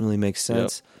and didn't really make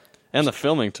sense. Yep. And the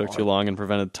filming took too long and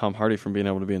prevented Tom Hardy from being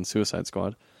able to be in Suicide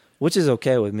Squad. Which is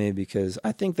okay with me because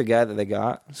I think the guy that they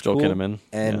got is Joel cool, Kinnaman.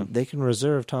 and they can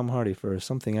reserve Tom Hardy for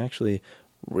something actually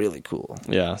really cool.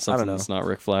 Yeah, something that's not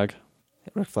Rick Flag.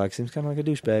 Rick Flag seems kind of like a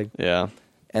douchebag. Yeah.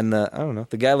 And I don't know,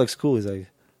 the guy looks cool. He's like,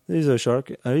 he's a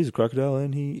shark, he's a crocodile,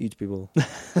 and he eats people.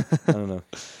 I don't know.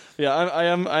 Yeah, I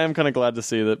am kind of glad to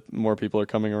see that more people are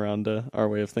coming around to our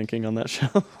way of thinking on that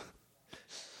show.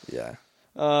 Yeah.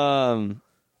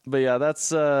 But yeah, that's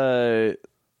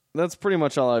pretty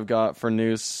much all I've got for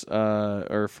news,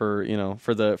 or for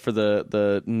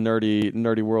the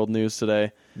nerdy world news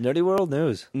today. Nerdy world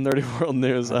news. Nerdy world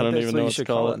news. I don't even know what to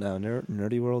call it now.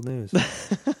 Nerdy world news.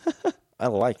 I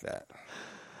like that.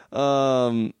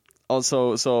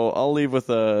 Also, so I'll leave with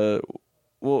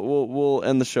we'll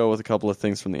end the show with a couple of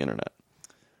things from the internet.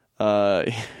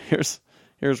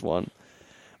 Here's one.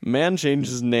 Man changed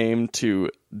his name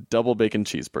to Double Bacon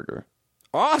Cheeseburger.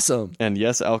 Awesome. And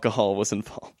yes, alcohol was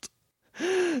involved.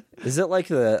 Is it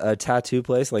like a tattoo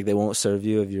place? Like they won't serve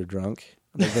you if you're drunk?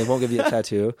 Like they won't give you a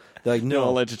tattoo? They're like, no.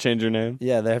 I'll let you change your name?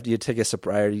 Yeah, they have to take a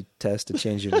sobriety test to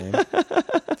change your name.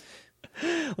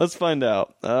 Let's find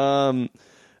out.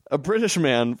 A British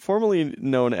man, formerly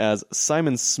known as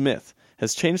Simon Smith,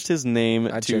 has changed his name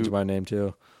I changed my name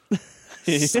too.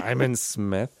 Simon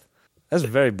Smith? That's a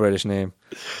very British name.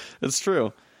 It's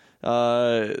true.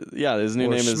 Yeah, his new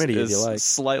name is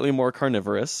slightly more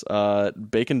carnivorous.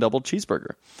 Bacon Double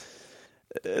Cheeseburger.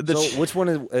 So which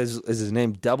one is his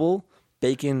name? Double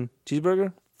Bacon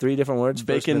Cheeseburger? 3 different words?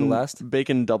 Bacon, first, middle, last?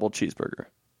 Bacon Double Cheeseburger.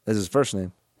 Is his first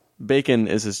name? Bacon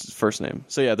is his first name.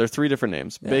 So yeah, there are 3 different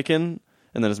names. Yeah. Bacon,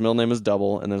 and then his middle name is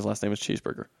Double, and then his last name is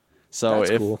Cheeseburger.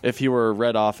 So if he were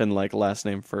read off in like last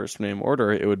name, first name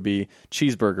order, it would be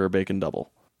Cheeseburger, Bacon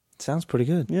Double. Sounds pretty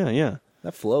good. Yeah.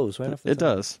 That flows right off the top. It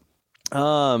does.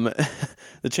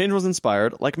 The change was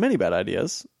inspired, like many bad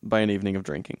ideas, by an evening of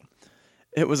drinking.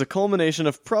 It was a culmination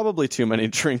of probably too many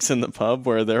drinks in the pub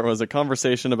where there was a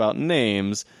conversation about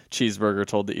names, Cheeseburger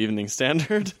told the Evening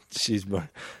Standard. Cheeseburger.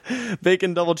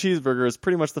 Bacon Double Cheeseburger is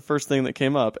pretty much the first thing that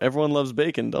came up. Everyone loves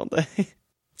bacon, don't they?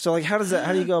 So, like, how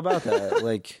do you go about that?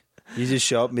 Like, you just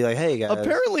show up and be like, hey, guys.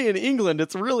 Apparently in England,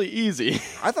 it's really easy.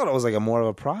 I thought it was, like, more of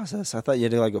a process. I thought you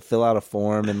had to, like, fill out a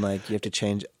form and, like, you have to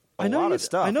change a lot of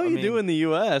stuff. I know you do in the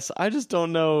U.S. I just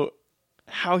don't know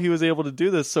how he was able to do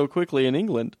this so quickly in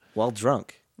England. While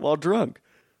drunk.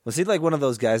 Was he like one of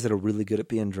those guys that are really good at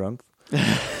being drunk?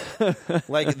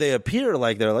 Like they appear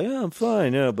like they're like, oh, I'm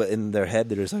fine, yeah, but in their head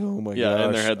they're just like, oh my god. Yeah,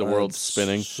 in their head the world's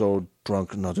spinning. So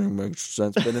drunk, nothing makes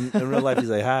sense. But in real life he's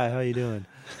like, hi, how you doing?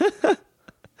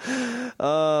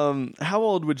 How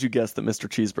old would you guess that Mr.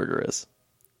 Cheeseburger is?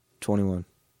 21.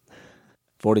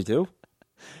 42?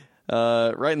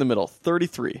 Right in the middle,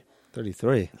 33.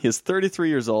 33. He is 33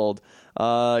 years old.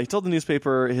 He told the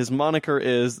newspaper his moniker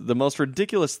is the most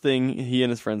ridiculous thing he and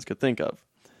his friends could think of.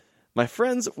 My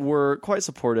friends were quite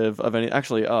supportive of any...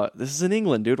 Actually, this is in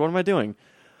England, dude. What am I doing?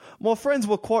 My friends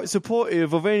were quite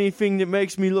supportive of anything that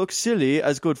makes me look silly,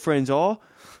 as good friends are.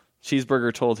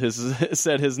 Cheeseburger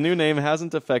said his new name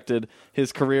hasn't affected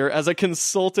his career as a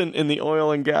consultant in the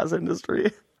oil and gas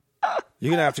industry.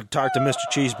 You're going to have to talk to Mr.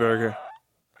 Cheeseburger.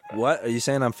 What? Are you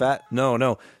saying I'm fat? No.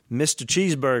 Mr.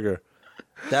 Cheeseburger.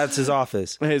 That's his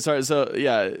office. Hey, sorry. So,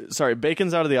 yeah, sorry.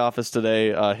 Bacon's out of the office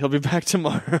today. He'll be back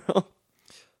tomorrow.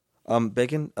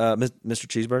 Bacon?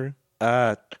 Mr.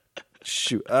 Cheeseburger?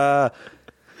 Shoot.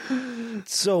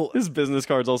 So his business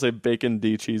cards all say Bacon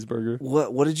D Cheeseburger.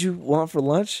 What did you want for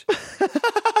lunch?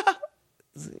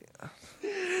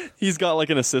 He's got like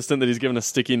an assistant that he's given a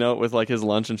sticky note with like his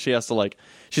lunch, and she has to like,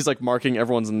 she's like marking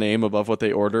everyone's name above what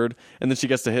they ordered, and then she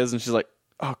gets to his, and she's like,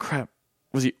 oh crap,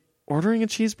 was he ordering a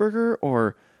cheeseburger,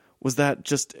 or was that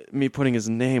just me putting his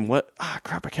name? What?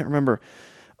 Crap, I can't remember.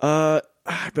 I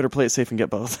better play it safe and get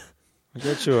both. I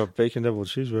got you a bacon double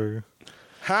cheeseburger.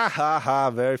 Ha ha ha!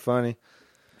 Very funny.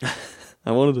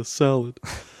 I wanted a salad.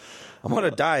 I'm on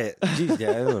a diet. Jeez,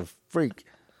 Dad, I'm a freak.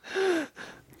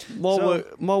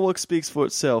 My work speaks for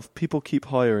itself. People keep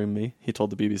hiring me, he told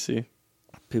the BBC.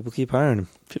 People keep hiring him.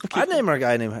 I'd name our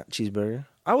guy named Cheeseburger.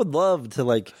 I would love to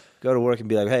like go to work and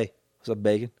be like, hey, what's up,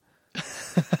 bacon?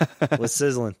 What's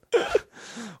sizzling?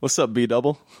 What's up,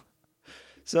 B-double?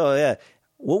 So, yeah.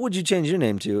 What would you change your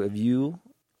name to if you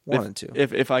wanted to?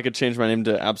 If I could change my name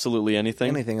to absolutely anything?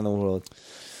 Anything in the world.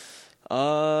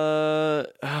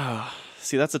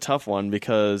 See, that's a tough one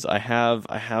because I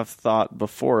have thought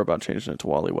before about changing it to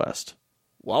Wally West.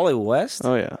 Wally West?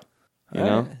 Oh yeah, you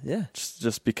know, yeah.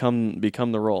 Just become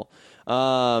the role.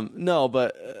 No,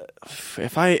 but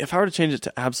if I were to change it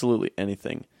to absolutely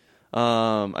anything,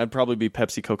 I'd probably be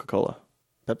Pepsi Coca-Cola.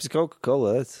 Pepsi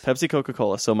Coca-Cola. Pepsi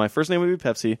Coca-Cola. So my first name would be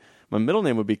Pepsi, my middle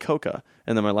name would be Coca,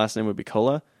 and then my last name would be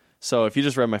Cola. So if you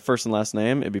just read my first and last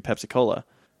name, it'd be Pepsi Cola.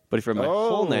 But if you read my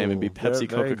whole name, it'd be Pepsi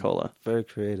Coca-Cola. Very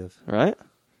creative. Right?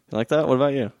 You like that? What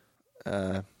about you?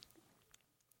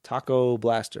 Taco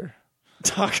Blaster.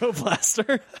 Taco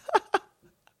Blaster?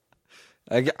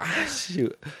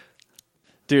 Shoot.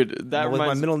 Dude, that with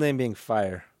reminds my middle name being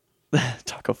Fire.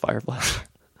 Taco Fire Blaster.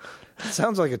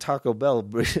 Sounds like a Taco Bell.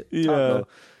 Yeah.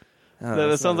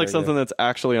 That sounds like something that's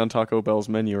actually on Taco Bell's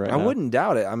menu right now. I wouldn't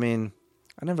doubt it. I mean,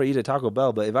 I never eat at Taco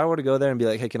Bell, but if I were to go there and be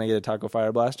like, hey, can I get a Taco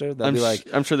Fire Blaster?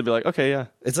 I'm sure they'd be like, okay, yeah.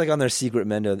 It's like on their secret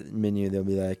menu. They'll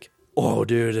be like, oh,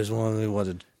 dude, there's one that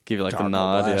wanted give you like Taco the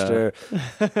nod. Blaster.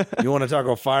 Yeah. You want a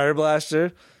Taco Fire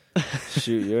Blaster?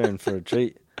 Shoot, you're in for a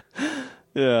treat.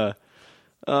 Yeah.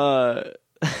 That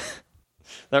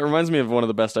reminds me of one of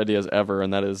the best ideas ever,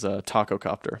 and that is Taco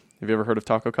Copter. Have you ever heard of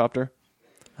Taco Copter?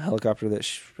 A helicopter that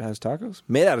has tacos?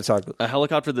 Made out of tacos. A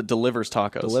helicopter that delivers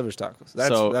tacos.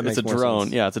 That makes more drone.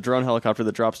 Sense. Yeah, it's a drone helicopter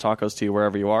that drops tacos to you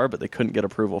wherever you are, but they couldn't get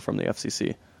approval from the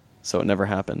FCC. So it never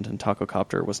happened, and Taco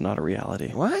Copter was not a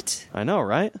reality. What? I know,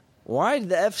 right? Why did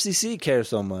the FCC care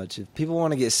so much? If people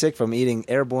want to get sick from eating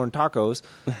airborne tacos,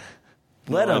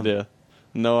 let them.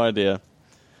 No idea.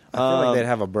 I feel like they'd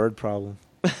have a bird problem.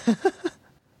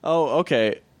 Oh,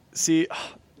 okay. See,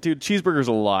 dude, Cheeseburger's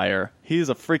a liar. He's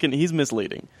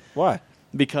misleading. Why?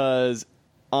 Because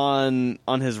on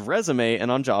his resume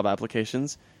and on job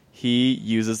applications, he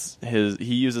uses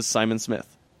Simon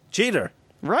Smith. Cheater.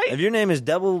 Right. If your name is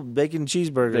Double Bacon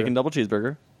Cheeseburger. Bacon Double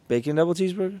Cheeseburger. Bacon Double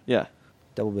Cheeseburger? Yeah.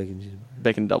 Double Bacon Cheeseburger.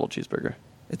 Bacon Double Cheeseburger.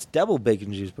 It's Double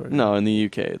Bacon Cheeseburger. No, in the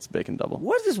UK, it's Bacon Double.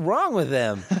 What is wrong with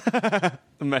them?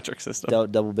 The metric system.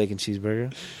 Double Bacon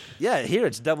Cheeseburger. Yeah, here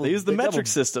it's double. They use the metric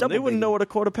system. They wouldn't know what a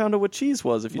quarter pounder with cheese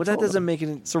was if you told them. That doesn't make it.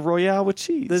 It's a Royale with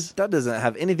cheese. That doesn't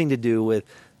have anything to do with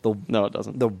the. No, it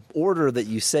doesn't. The order that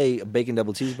you say a Bacon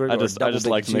Double Cheeseburger. I just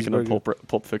like making a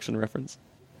Pulp Fiction reference.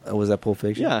 Was that Pulp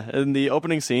Fiction? Yeah, in the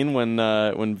opening scene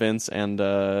when Vince and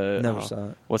never saw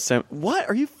it. What's Sam? What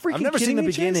are you freaking? I've never kidding seen the me,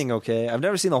 beginning. Chase? Okay, I've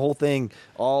never seen the whole thing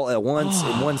all at once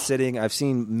in one sitting. I've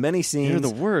seen many scenes. You're the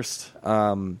worst.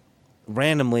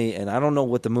 Randomly, and I don't know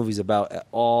what the movie's about at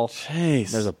all.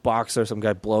 Chase. There's a boxer. Some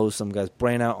guy blows some guy's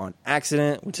brain out on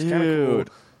accident, which is kind of cool.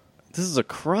 This is a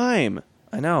crime.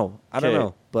 I know. I don't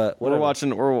know, but whatever.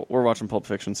 We're watching Pulp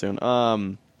Fiction soon.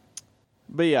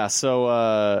 But yeah,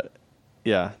 so.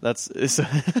 Yeah, it's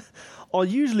I'll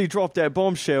usually drop that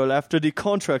bombshell after the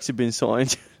contracts have been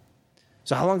signed.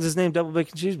 So how long is his name Double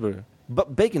Bacon Cheeseburger?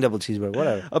 Bacon Double Cheeseburger,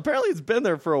 whatever. Apparently it's been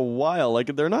there for a while.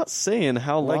 Like, they're not saying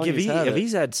how long like if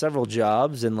he's had several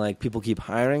jobs and like people keep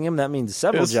hiring him, that means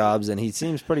several jobs, and he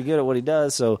seems pretty good at what he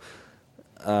does. So,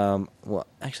 well,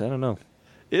 actually, I don't know.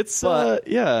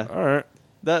 Yeah. All right.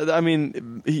 That, I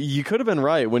mean, you could have been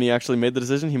right when he actually made the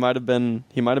decision. He might have been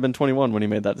 21 when he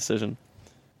made that decision.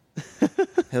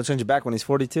 He'll change it back when he's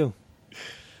 42.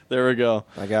 There we go.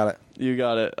 I got it. You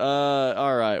got it.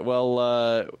 All right.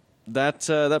 Well,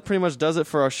 that pretty much does it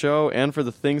for our show and for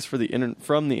the things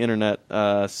from the internet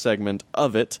segment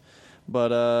of it.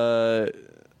 But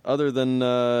other than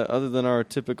our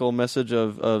typical message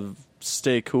of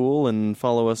stay cool and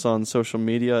follow us on social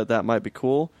media, that might be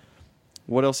cool.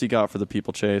 What else you got for the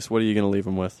people, Chase? What are you going to leave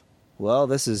them with? Well,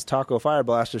 this is Taco Fire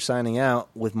Blaster signing out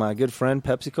with my good friend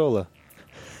Pepsi Cola.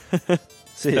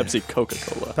 Pepsi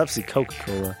Coca-Cola. Pepsi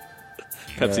Coca-Cola.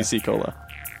 Pepsi C-Cola.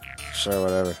 Sure,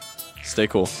 whatever. Stay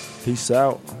cool. Peace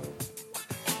out.